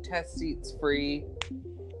like keep test seats free.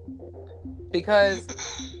 Because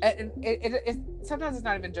it sometimes it's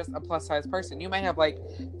not even just a plus size person. You may have like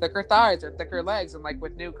thicker thighs or thicker legs, and like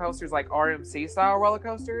with new coasters like RMC style roller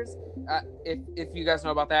coasters. If you guys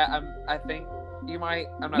know about that, I think you might.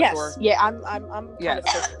 I'm not sure. Yeah, I'm kind of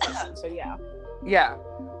a person, so yeah. Yeah.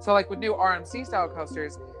 So like with new RMC style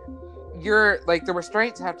coasters, you're like the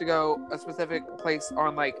restraints have to go a specific place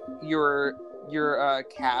on like your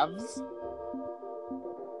calves.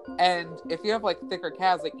 And if you have like thicker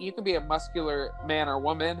calves, like you can be a muscular man or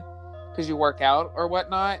woman because you work out or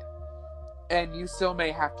whatnot, and you still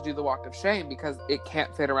may have to do the walk of shame because it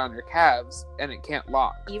can't fit around your calves and it can't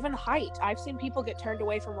lock. Even height. I've seen people get turned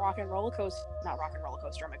away from Rip Ride Roller Coaster,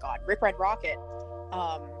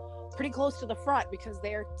 pretty close to the front because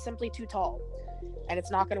they're simply too tall, and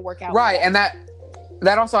it's not going to work out. Right, and that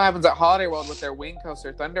also happens at Holiday World with their wing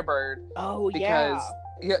coaster Thunderbird. Oh, because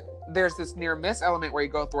there's this near miss element where you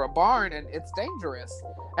go through a barn and it's dangerous.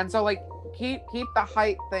 And so like keep the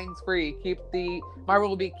height things free. My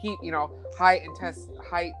rule would be keep, height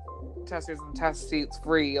testers and test seats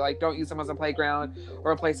free. Like don't use them as a playground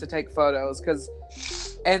or a place to take photos.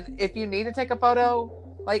 And if you need to take a photo,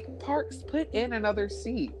 like parks put in another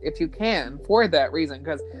seat if you can for that reason.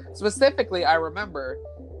 Because specifically I remember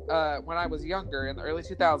when I was younger in the early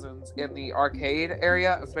 2000s in the arcade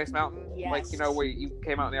area of Space Mountain, like where you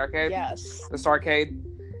came out in the arcade, the Starcade,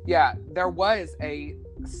 there was a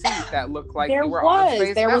seat that looked like you were on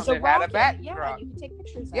Space Mountain. Was a it had a backdrop. Yeah, you could take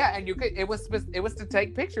pictures. And you could. It was to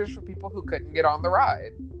take pictures for people who couldn't get on the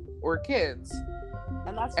ride or kids.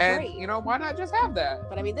 And that's great. Why not just have that?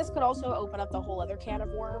 But I mean, this could also open up the whole other can of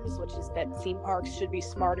worms, which is that theme parks should be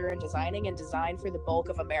smarter in designing and design for the bulk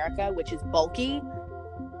of America, which is bulky.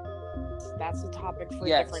 That's a topic for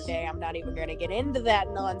a different day. I'm not even going to get into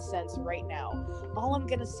that nonsense right now. All I'm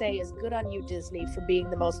going to say is good on you, Disney, for being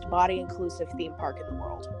the most body-inclusive theme park in the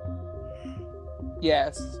world.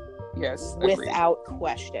 Yes, without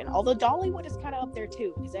question. Although Dollywood is kind of up there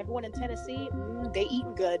too, because everyone in Tennessee, they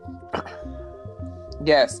eating good.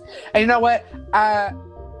 Yes. And you know what?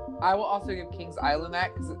 I will also give Kings Island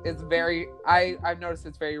that because it's very... I've noticed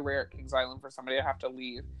it's very rare at Kings Island for somebody to have to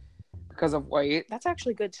leave because of weight. That's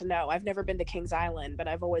actually good to know. I've never been to Kings Island, but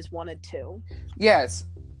I've always wanted to. Yes.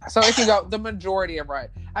 So if you go, the majority of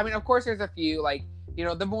rides... I mean, of course, there's a few, like, you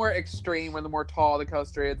know, the more extreme or the more tall the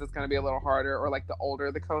coaster is, it's going to be a little harder, or like the older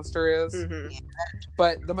the coaster is. Mm-hmm.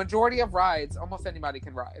 But the majority of rides, almost anybody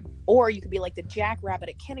can ride. Or you could be like the Jackrabbit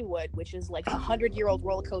at Kennywood, which is like a 100-year-old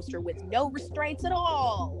roller coaster with no restraints at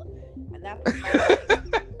all. And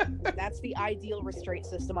that's the ideal restraint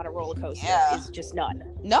system on a roller coaster. Yeah. Is just none.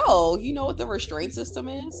 No, you know what the restraint system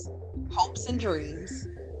is? Hopes and dreams.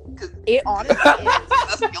 It honestly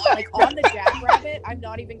is. Like on the Jackrabbit, I'm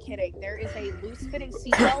not even kidding. There is a loose-fitting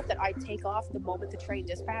seatbelt that I take off the moment the train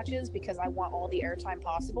dispatches because I want all the airtime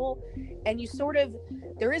possible. And you sort of,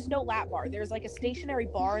 there is no lap bar. There's like a stationary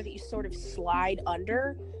bar that you sort of slide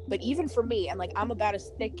under. But even for me, and like I'm about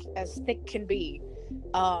as thick can be,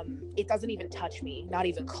 it doesn't even touch me, not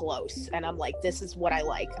even close. And I'm like, this is what I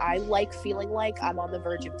like. I like feeling like I'm on the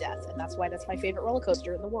verge of death, and that's why that's my favorite roller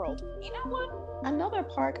coaster in the world. You know what? Another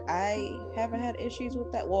park I haven't had issues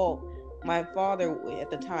with that. Well, my father at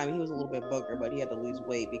the time, he was a little bit booger, but he had to lose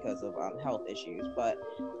weight because of health issues. But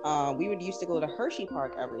we used to go to Hershey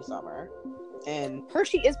Park every summer, and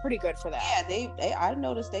Hershey is pretty good for that. Yeah, they I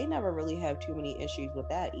noticed they never really have too many issues with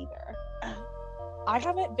that either. I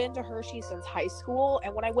haven't been to Hershey since high school,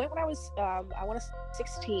 and when I went when I was, I want to say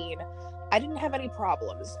 16, I didn't have any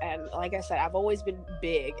problems. And like I said, I've always been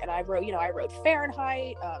big, and I rode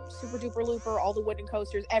Fahrenheit, Super Duper Looper, all the wooden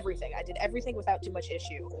coasters, everything. I did everything without too much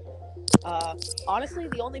issue. Honestly,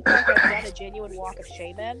 the only park I've done a genuine walk of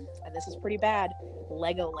shame in, and this is pretty bad,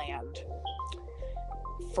 Legoland.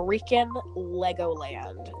 Freaking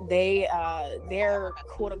Legoland. Their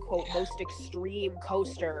quote unquote most extreme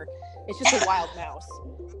coaster. It's just a wild mouse.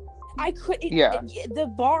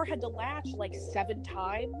 The bar had to latch like 7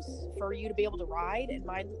 times for you to be able to ride, and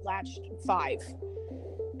mine latched 5.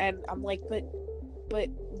 And I'm like, but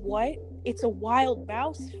what? It's a wild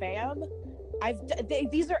mouse, fam.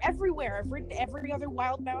 These are everywhere. I've ridden every other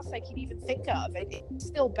wild mouse I can even think of, and it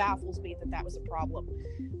still baffles me that was a problem.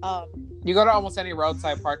 You go to almost any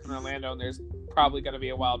roadside park in Orlando, and there's probably going to be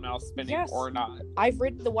a wild mouse spinning or not. I've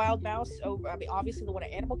ridden the wild mouse over. I mean, obviously the one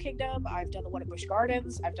at Animal Kingdom. I've done the one at Busch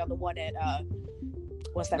Gardens. I've done the one at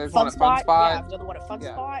what's that? Fun Spot. Yeah, I've done the one at Fun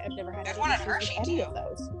Spot. I've never had any of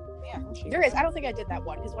those. Yeah, there is. I don't think I did that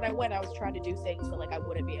one because when I went, I was trying to do things that like I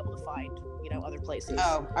wouldn't be able to find, other places.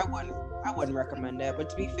 Oh, I wouldn't recommend that. But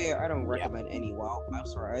to be fair, I don't recommend any wild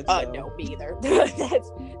mouse rides. No, me either.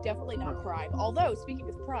 That's definitely not Prime. Although speaking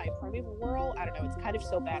of Primeval Whirl, I don't know. It's kind of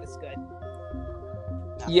so bad it's good.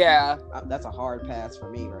 Yeah, that's a hard pass for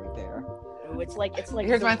me right there. Ooh, it's like.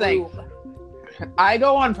 Here's my thing. I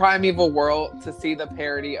go on Primeval Whirl to see the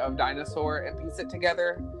parody of Dinosaur and piece it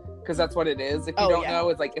together. Because that's what it is. If you don't know,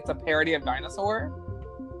 it's like it's a parody of Dinosaur.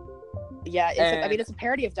 Yeah, it's a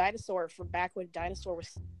parody of Dinosaur from back when Dinosaur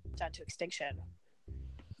was done to extinction.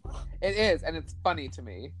 It is, and it's funny to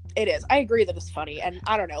me. It is. I agree that it's funny, and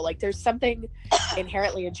I don't know, like there's something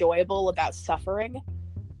inherently enjoyable about suffering,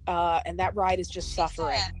 and that ride is just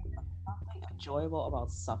suffering. Something enjoyable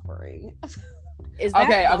about suffering. Is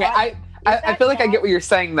that okay. I feel like I get what you're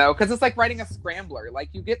saying though, because it's like riding a scrambler. Like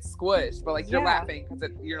you get squished, but like you're laughing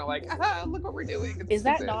because you're like, look what we're doing. Is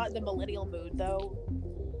that not the millennial mood though?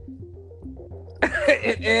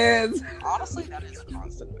 It is. Honestly, that is a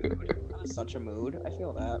constant mood. That is such a mood. I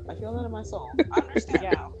feel that. I feel that in my soul. I understand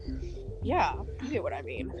now. Yeah, you get what I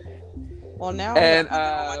mean. Well, now I'm on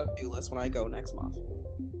my to-do list when I go next month.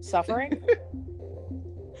 Suffering?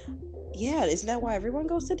 Yeah, isn't that why everyone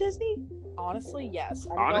goes to Disney? Honestly, yes.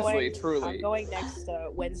 Truly. I'm going next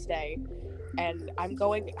Wednesday, and I'm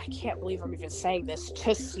going, I can't believe I'm even saying this,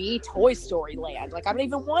 to see Toy Story Land. Like, I don't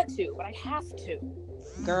even want to, but I have to.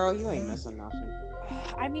 Girl, you ain't missing nothing.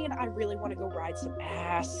 I mean, I really want to go ride some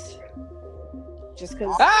ass. Just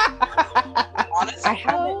because. Honestly,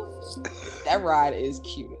 that ride is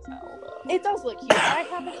cute as hell. It does look cute. I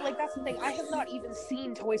haven't, like, that's the thing. I have not even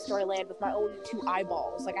seen Toy Story Land with my own 2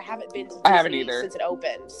 eyeballs. Like, I haven't been to Disney since it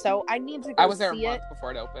opened. So I need to go see it. I was there a month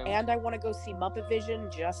before it opened. And I want to go see Muppet Vision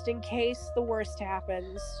just in case the worst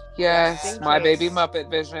happens. Yes, my baby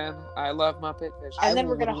Muppet Vision. I love Muppet Vision. And then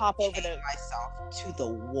we're going to hop over to myself to the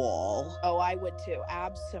wall. Oh, I would too.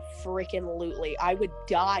 Abso-freaking-lutely. I would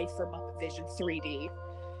die for Muppet Vision 3D.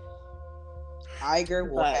 Iger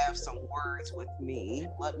will have some words with me.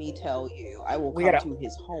 Let me tell you. I will come to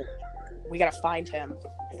his home. We gotta find him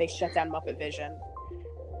if they shut down Muppet Vision.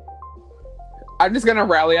 I'm just gonna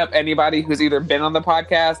rally up anybody who's either been on the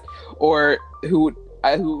podcast or who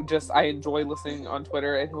I enjoy listening on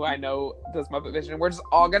Twitter and who I know does Muppet Vision. We're just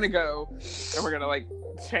all gonna go and we're gonna like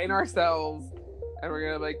chain ourselves and we're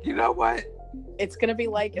gonna like, you know what? It's gonna be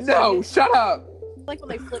like shut up. Like when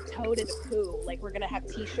they flip Toad into Pooh, like we're gonna have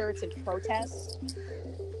T-shirts and protest.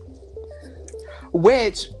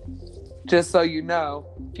 Which, just so you know,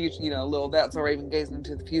 future, little That's So Raven gazing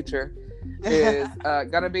into the future is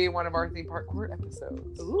gonna be one of our theme park court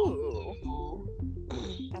episodes. Ooh,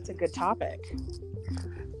 that's a good topic.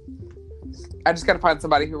 I just gotta find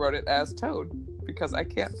somebody who wrote it as Toad because I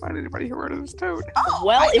can't find anybody who wrote it as Toad. Oh,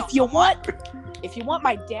 well, if you want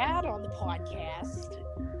my dad on the podcast,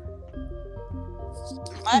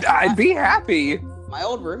 I'd be happy. My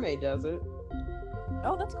old roommate does it.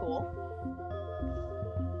 Oh, that's cool.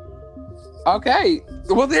 Okay,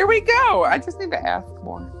 well there we go. I just need to ask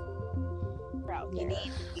more. You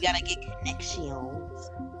gotta get connections.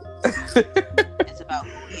 It's about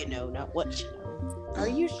who you know, not what you know. Are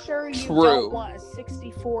you sure you don't want a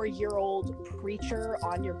 64-year-old preacher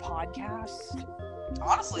on your podcast?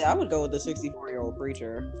 Honestly, I would go with the 64-year-old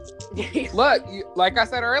preacher. Look, like I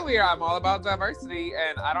said earlier, I'm all about diversity,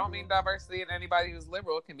 and I don't mean diversity in anybody who's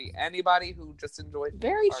liberal. It can be anybody who just enjoys.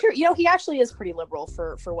 Very true. He actually is pretty liberal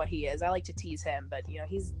for what he is. I like to tease him, but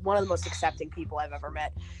he's one of the most accepting people I've ever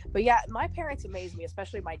met. But yeah, my parents amaze me,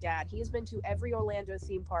 especially my dad. He has been to every Orlando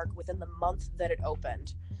theme park within the month that it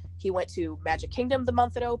opened. He went to Magic Kingdom the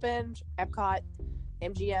month it opened, Epcot,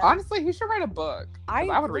 MGM. Honestly, he should write a book.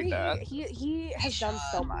 I would read that. He has done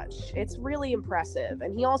so much. It's really impressive.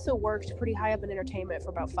 And he also worked pretty high up in entertainment for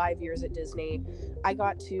about 5 years at Disney. I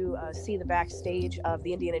got to see the backstage of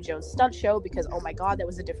the Indiana Jones stunt show because, oh my God, that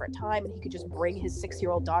was a different time. And he could just bring his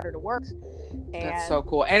 6-year-old daughter to work. And that's so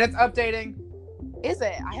cool. And it's updating. Is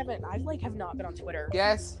it? I have not been on Twitter.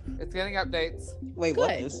 Yes, it's getting updates. Wait, good.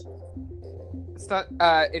 What is?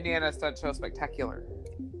 Indiana Stunt Show Spectacular.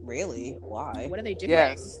 Really? Why? What are they doing?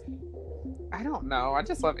 Yes. I don't know. I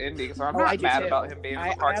just love Indy, so I'm not mad about him being in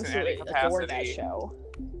the parks in any capacity. I adore that show.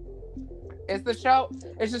 Is the show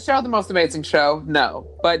the most amazing show? No.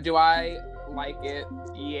 But do I like it?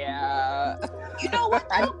 Yeah. You know what?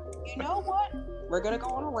 We're gonna go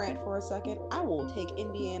on a rant for a second. I will take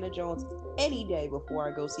Indiana Jones any day before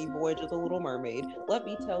I go see Voyage of the Little Mermaid. Let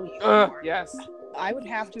me tell you. Yes. I would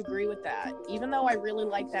have to agree with that. Even though I really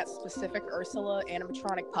like that specific Ursula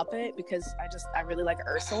animatronic puppet because I really like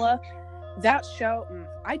Ursula. That show,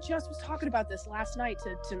 I just was talking about this last night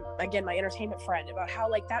to again my entertainment friend about how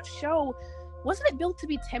like that show, wasn't it built to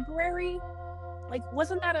be temporary? Like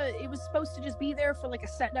wasn't that it was supposed to just be there for like a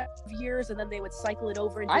set number of years and then they would cycle it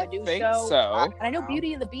over into a new show? I think so. And I know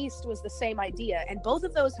Beauty and the Beast was the same idea, and both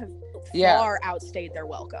of those have far outstayed their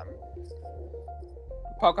welcome.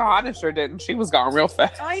 Pocahontas sure didn't. She was gone real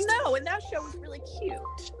fast. I know, and that show was really cute.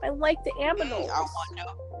 I like the Aminals. I wonder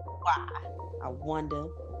why. I wonder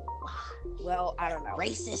why. Well, I don't know.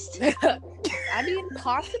 Racist. I mean,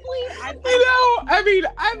 possibly. I've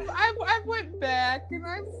went back and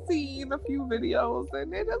I've seen a few videos,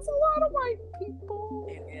 and it is a lot of white people.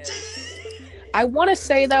 It is. I want to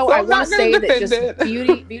say though, so that just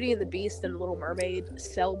Beauty and the Beast and Little Mermaid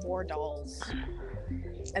sell more dolls.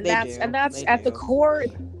 And that's at the core.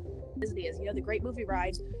 Disney is, the Great Movie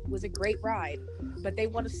Ride was a great ride, but they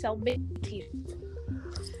want to sell Mickey.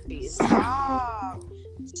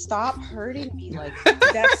 Stop hurting me like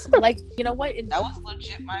that's like you know what? That was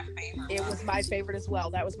legit my favorite. It was my favorite as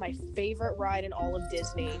well. That was my favorite ride in all of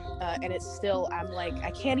Disney, and it's still. I'm like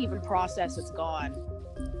I can't even process it's gone.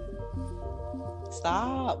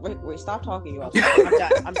 Stop. Wait, stop talking about that.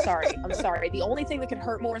 I'm done. I'm sorry. The only thing that could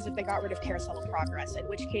hurt more is if they got rid of Carousel of Progress, in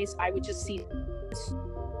which case I would just see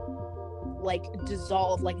like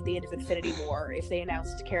dissolve like the end of Infinity War if they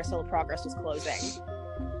announced Carousel of Progress was closing.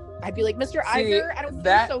 I'd be like, Mr. Iger, I don't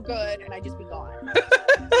feel so good, and I'd just be gone.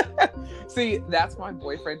 See, that's my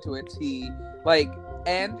boyfriend to a T. Like,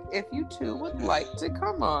 and if you two would like to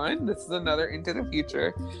come on, this is another Into the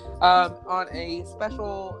Future, on a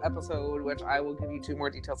special episode, which I will give you 2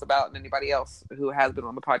 more details about, and anybody else who has been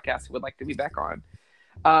on the podcast who would like to be back on.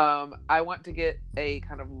 I want to get a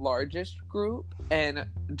kind of largest group and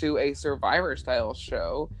do a Survivor-style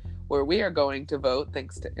show where we are going to vote,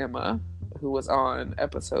 thanks to Emma, who was on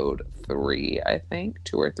episode 3, I think,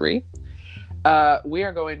 2 or 3. We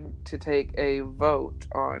are going to take a vote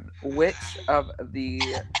on which of the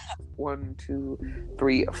 4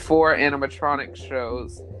 animatronic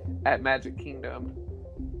shows at Magic Kingdom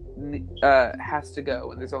has to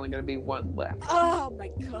go, and there's only going to be 1 left. Oh my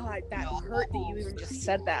God, that hurt that you even just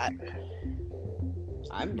said that.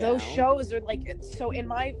 Those shows are like, so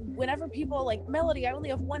whenever people are like, Melody, I only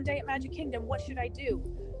have 1 day at Magic Kingdom, what should I do?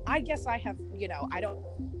 I guess I have, I don't,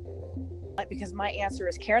 because my answer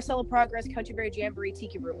is Carousel of Progress, Country Bear Jamboree,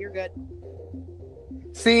 Tiki Room. You're good.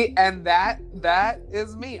 See, and that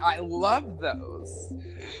is me. I love those.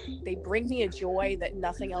 They bring me a joy that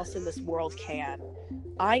nothing else in this world can.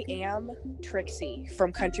 I am Trixie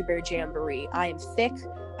from Country Bear Jamboree. I am thick.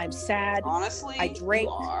 I'm sad. Honestly, I drink. you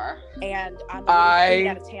are. And I'm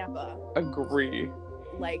out of Tampa. Agree.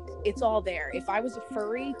 Like, it's all there. If I was a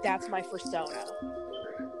furry, that's my persona.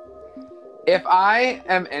 If I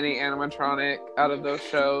am any animatronic out of those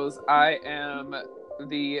shows, I am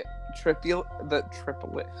the triplets.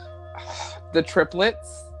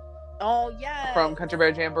 Oh, yeah. From Country Bear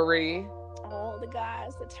Jamboree. Oh, the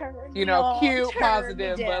guys that turn. Cute,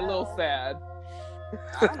 positive, but a little sad.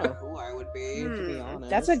 I don't know who I would be, to be honest.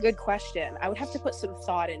 That's a good question. I would have to put some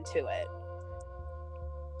thought into it.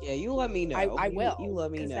 Yeah, you let me know. I will. You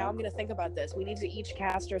let me know. Because now I'm going to think about this. We need to each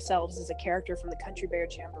cast ourselves as a character from the Country Bear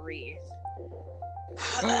Jamboree.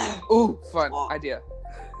 Ooh, fun idea.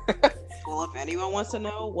 Well, if anyone wants to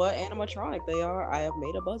know what animatronic they are, I have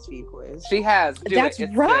made a BuzzFeed quiz. She has. That's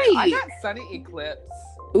right. I got Sunny Eclipse.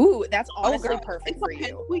 Ooh, that's honestly perfect for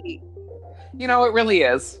you. You know, it really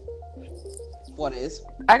is. What is?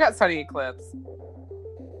 I got Sunny Eclipse.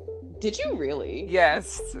 Did you really?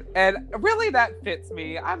 Yes, and really that fits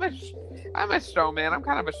me. I'm a showman. I'm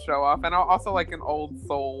kind of a show off, and I'm also like an old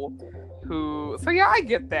soul who. So yeah, I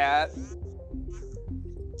get that.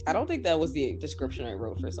 I don't think that was the description I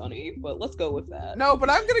wrote for Sunny, but let's go with that. No, but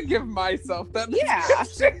I'm gonna give myself that. Yeah,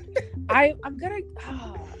 I'm gonna.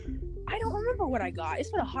 I don't remember what I got. It's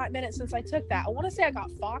been a hot minute since I took that. I want to say I got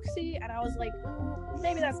Foxy, and I was like,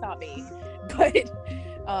 maybe that's not me. But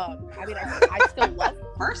I mean, I still love her.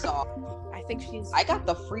 First off, I think she's. I got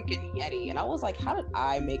the freaking Yeti, and I was like, how did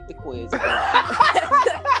I make the quiz?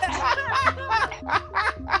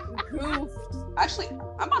 Goofed. Actually,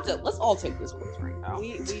 let's all take this quiz right now.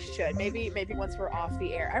 We should. Maybe once we're off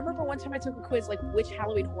the air. I remember one time I took a quiz like, which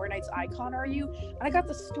Halloween Horror Nights icon are you? And I got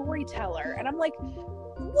the storyteller, and I'm like,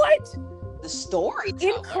 what? The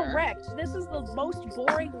storyteller? Incorrect. This is the most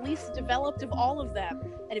boring, least developed of all of them.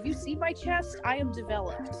 And if you see my chest, I am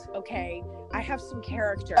developed. Okay, I have some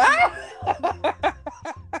character. I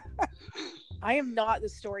am not the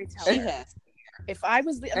storyteller. If I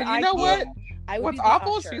was the, and you know what? I would What's be the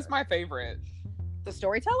awful? usher. She's my favorite. The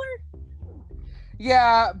storyteller?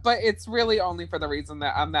 Yeah, but it's really only for the reason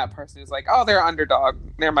that I'm that person who's like, oh, they're an underdog.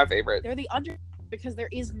 They're my favorite. They're the underdog because there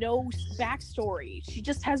is no backstory. She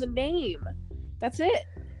just has a name. That's it.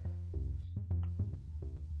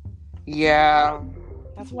 Yeah.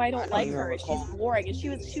 That's why I don't like her. She's boring, and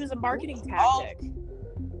she was a marketing tactic.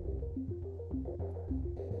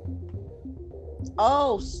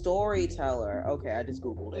 Oh, storyteller. Okay, I just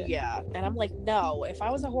Googled it. Yeah, and I'm like, no. If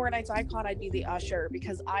I was a Horror Nights icon, I'd be the usher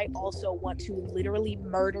because I also want to literally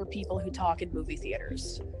murder people who talk in movie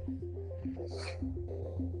theaters.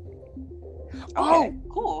 Oh,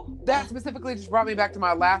 cool. That specifically just brought me back to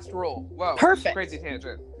my last rule. Whoa. Perfect. Crazy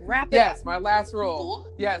tangent. Wrap it up. Yes, my last rule.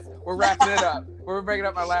 Yes, we're wrapping it up. We're bringing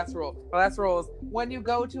up my last rule. My last rule is when you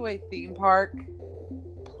go to a theme park,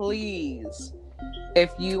 please,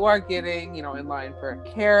 if you are getting, in line for a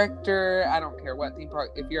character, I don't care what theme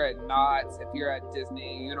park, if you're at Knott's, if you're at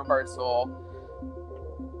Disney, Universal,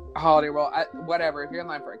 Holiday World, whatever, if you're in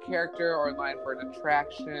line for a character or in line for an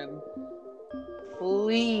attraction,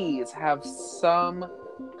 please have some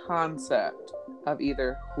concept of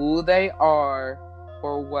either who they are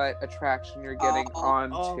or what attraction you're getting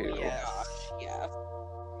onto. Oh, yeah.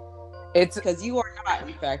 It's because you are not,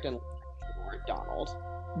 in fact, in Donald.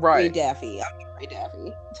 Right. Ray Daffy. I'm Ray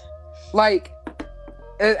Daffy. Like,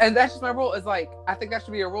 and that's just my rule, is like, I think that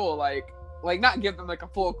should be a rule. Like not give them like a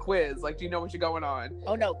full quiz. Like, do you know what you're going on?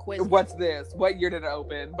 Oh, no, quiz. What's this? What year did it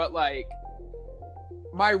open? But like,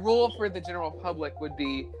 my rule for the general public would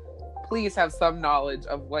be, please have some knowledge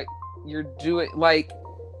of what you're doing. Like,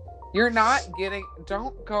 don't get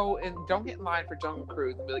in line for Jungle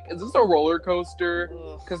Cruise and be like, is this a roller coaster?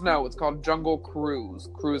 Because no, it's called Jungle Cruise.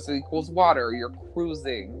 Cruise equals water. You're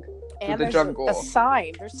cruising through the jungle. A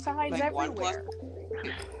sign. There's signs everywhere.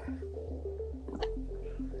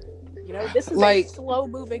 This is a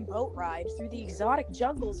slow-moving boat ride through the exotic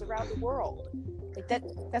jungles around the world. Like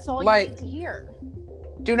that's all you need to hear.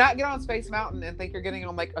 Do not get on Space Mountain and think you're getting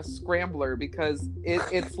on like a scrambler, because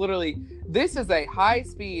it's literally, this is a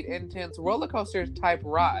high-speed, intense roller coaster type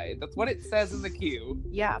ride. That's what it says in the queue.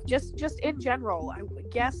 Yeah, just in general,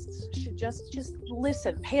 guests should just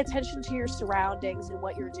listen, pay attention to your surroundings and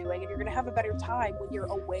what you're doing, and you're gonna have a better time when you're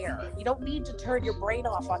aware. You don't need to turn your brain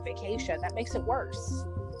off on vacation. That makes it worse.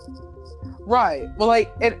 Right. Well,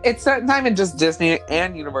 like it's not even just Disney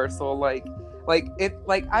and Universal. Like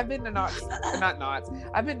I've been to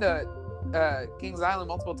I've been to Kings Island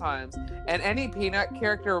multiple times, and any Peanut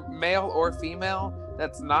character, male or female,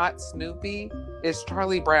 that's not Snoopy is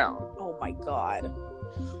Charlie Brown. Oh my god.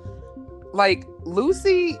 Like,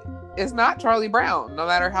 Lucy is not Charlie Brown, no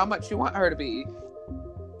matter how much you want her to be.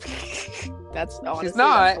 That's honestly, she's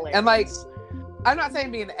not. And like, I'm not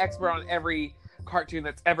saying being an expert on every cartoon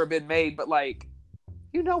that's ever been made, but like,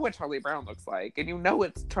 you know what Charlie Brown looks like, and you know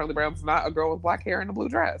it's Charlie Brown's not a girl with black hair and a blue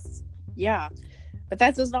dress. Yeah. But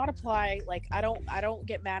that does not apply. Like, I don't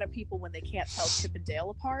get mad at people when they can't tell Chip and Dale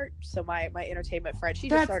apart. So my entertainment friend, she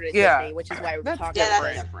just started at Disney, which is why we're talking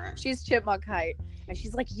about. She's Chipmunk height, and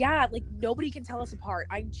she's like, yeah, like nobody can tell us apart.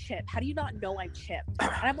 I'm Chip. How do you not know I'm Chip?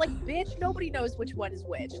 And I'm like, bitch, nobody knows which one is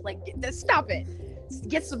which. Like, stop it.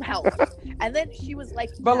 Get some help. And then she was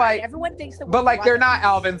like, but like everyone thinks that. But like, they're not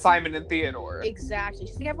Alvin, Simon, and Theodore. Exactly.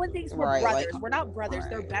 She's like, everyone thinks we're brothers. Like, we're not brothers.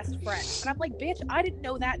 They're best friends. And I'm like, bitch, I didn't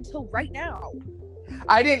know that until right now.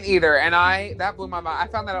 I didn't either, and that blew my mind. I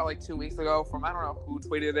found that out like 2 weeks ago from, I don't know who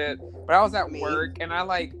tweeted it, but I was at work, and I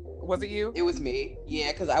like, was it you? It was me.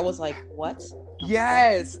 Yeah, because I was like, what?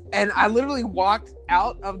 Yes, and I literally walked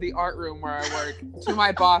out of the art room where I work to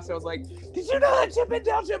my boss. I was like, did you know that Chip and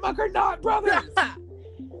Dale Chipmunk are not brothers?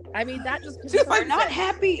 I mean, that just confirms I'm not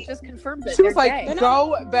happy. It just confirms it. She was like,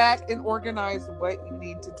 go back and organize what you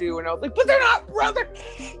need to do, and I was like, but they're not brothers.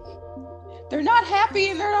 They're not happy,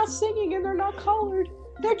 and they're not singing, and they're not colored.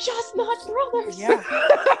 They're just not brothers. Yeah.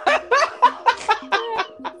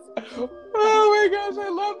 Oh my gosh, I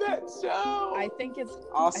love that show. I think it's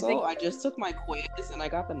also. I just took my quiz, and I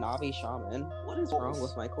got the Na'vi Shaman. What is wrong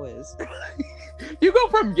with my quiz? You go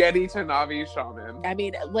from Yeti to Na'vi Shaman. I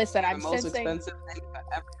mean, listen, I'm most sensing expensive thing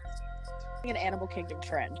ever. An Animal Kingdom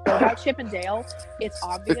trend. About Chip and Dale, it's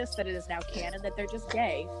obvious that it is now canon that they're just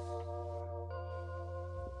gay.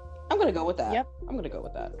 I'm gonna go with that. Yep. I'm gonna go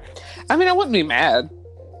with that. I mean, I wouldn't be mad.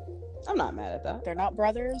 I'm not mad at that. They're not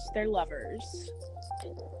brothers, they're lovers.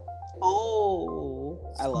 Oh,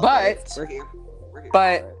 I love it. We're here.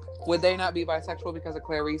 But would they not be bisexual because of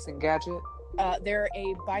Clarice and Gadget? They're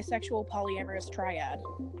a bisexual polyamorous triad.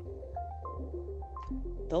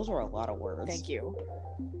 Those were a lot of words. Thank you.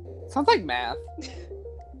 Sounds like math.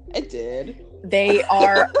 It did.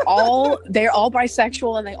 They're all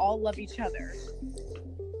bisexual and they all love each other.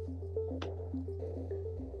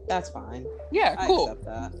 That's fine. Yeah, cool. I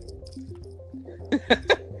accept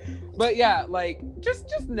that. But yeah, like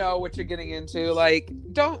just know what you're getting into. Like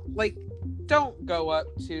don't go up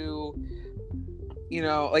to, you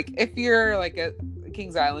know, like if you're like at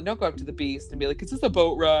Kings Island, don't go up to the Beast and be like, is this a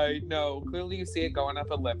boat ride? No, clearly you see it going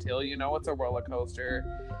up a lift hill. You know it's a roller coaster.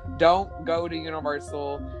 Don't go to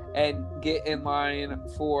Universal and get in line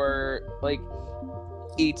for like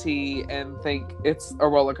E.T. and think it's a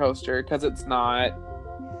roller coaster, because it's not.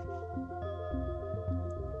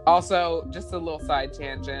 Also, just a little side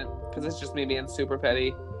tangent, because it's just me being super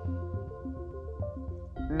petty.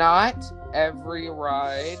 Not every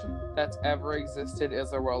ride that's ever existed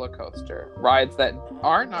is a roller coaster. Rides that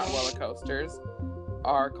are not roller coasters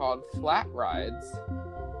are called flat rides.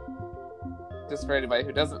 Just for anybody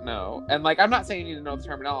who doesn't know. And like, I'm not saying you need to know the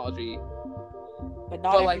terminology, but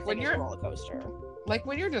not like when you're a roller coaster. Like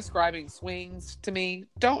when you're describing swings to me,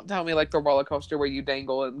 don't tell me like the roller coaster where you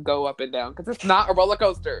dangle and go up and down, because it's not a roller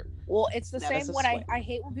coaster. Well, it's the same when I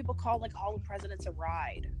hate when people call like Hall of Presidents a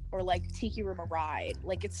ride, or like Tiki Room a ride.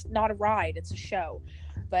 Like, it's not a ride, it's a show.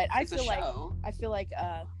 But I feel like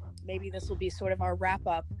maybe this will be sort of our wrap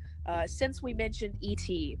up. Since we mentioned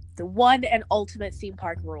E.T., the one and ultimate theme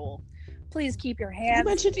park rule. Please keep your hands. You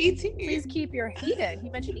mentioned E.T. Please keep your. He did. He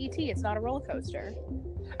mentioned E.T. It's not a roller coaster.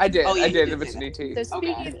 I did. I did mention E.T. So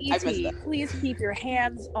speaking of E.T., please keep your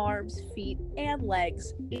hands, arms, feet, and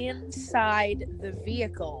legs inside the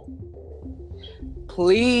vehicle.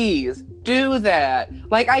 Please do that.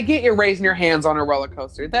 Like, I get you're raising your hands on a roller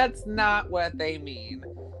coaster. That's not what they mean.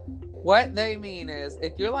 What they mean is,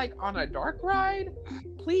 if you're like on a dark ride,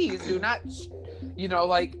 please do not,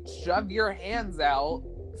 like shove your hands out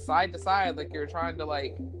side to side like you're trying to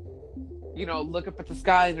like, look up at the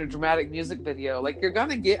sky in a dramatic music video. Like, you're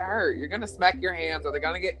gonna get hurt. You're gonna smack your hands, or they're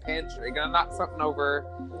gonna get pinched, or you're gonna knock something over.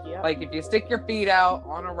 Yep. Like, if you stick your feet out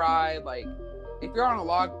on a ride, like if you're on a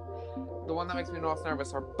log, the one that makes me most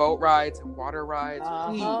nervous are boat rides and water rides.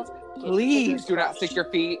 Please do not stick your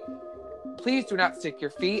feet. Please do not stick your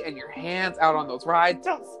feet and your hands out on those rides.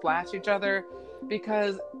 Don't splash each other,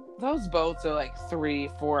 because those boats are like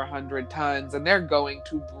 300-400 tons, and they're going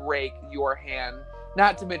to break your hand.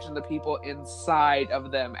 Not to mention the people inside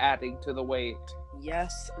of them adding to the weight.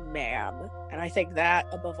 Yes, ma'am. And I think that,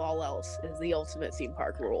 above all else, is the ultimate theme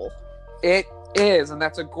park rule. It is, and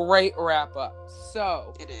that's a great wrap up.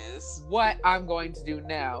 So, it is. What I'm going to do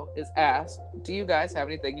now is ask, do you guys have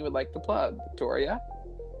anything you would like to plug, Victoria?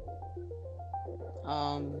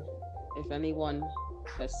 If anyone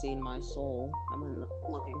has seen my soul, I'm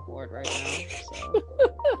looking for it right now.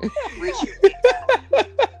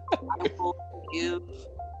 So, you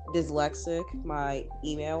dyslexic my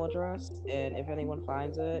email address, and if anyone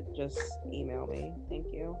finds it, just email me.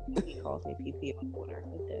 Thank you. He calls me PP on Twitter.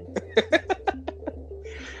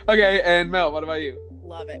 Okay, and Mel, what about you?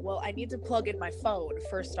 Love it. Well, I need to plug in my phone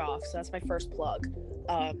first off, so that's my first plug.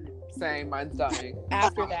 Same, mine's dying.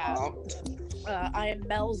 After that, I am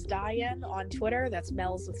Mel's Dian on Twitter. That's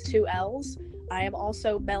Mel's with 2 L's. I am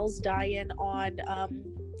also Mel's Dian on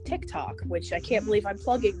TikTok, which I can't believe I'm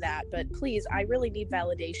plugging that, but please, I really need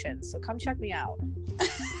validation, so come check me out.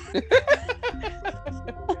 I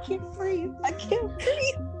can't breathe.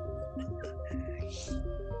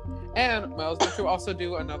 And Mel, don't you also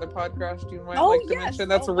do another podcast you might like to mention?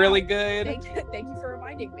 That's really good. Thank you for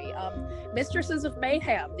reminding me. Mistresses of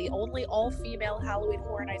Mayhem, the only all-female Halloween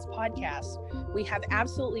Horror Nights podcast. We have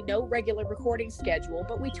absolutely no regular recording schedule,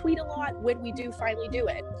 but we tweet a lot when we do finally do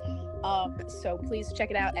it. So please check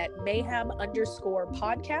it out at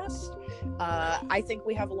mayhem_podcast. I think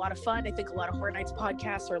we have a lot of fun. I think a lot of Horror Nights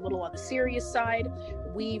podcasts are a little on the serious side.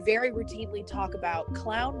 We very routinely talk about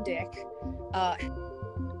Clown Dick,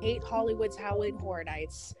 hate Hollywood's Halloween Horror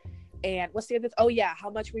Nights, and what's the other how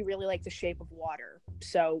much we really like The Shape of Water.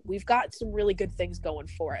 So we've got some really good things going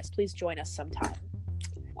for us. Please join us sometime.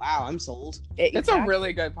 Wow, I'm sold. It's a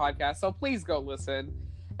really good podcast, so please go listen.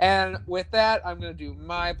 And with that, I'm going to do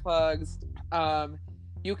my plugs.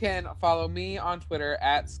 You can follow me on Twitter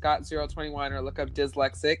at Scott021 or look up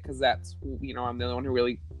Dyslexic, because that's, I'm the only one who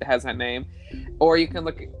really has that name. Or you can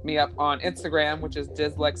look me up on Instagram, which is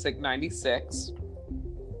Dyslexic96.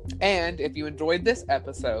 And if you enjoyed this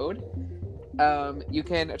episode, you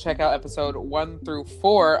can check out episode 1 through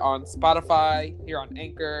 4 on Spotify, here on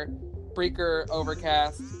Anchor, Breaker,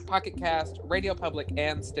 Overcast, Pocket Cast, Radio Public,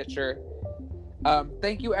 and Stitcher.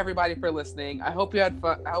 Thank you everybody for listening. I hope you had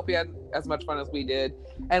fun. I hope you had as much fun as we did.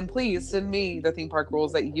 And please send me the theme park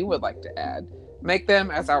rules that you would like to add. Make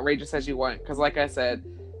them as outrageous as you want, because like I said,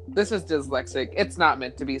 this is Dyslexic. It's not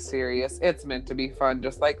meant to be serious. It's meant to be fun,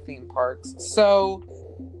 just like theme parks. So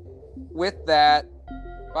with that,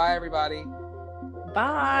 bye everybody.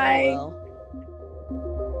 Bye.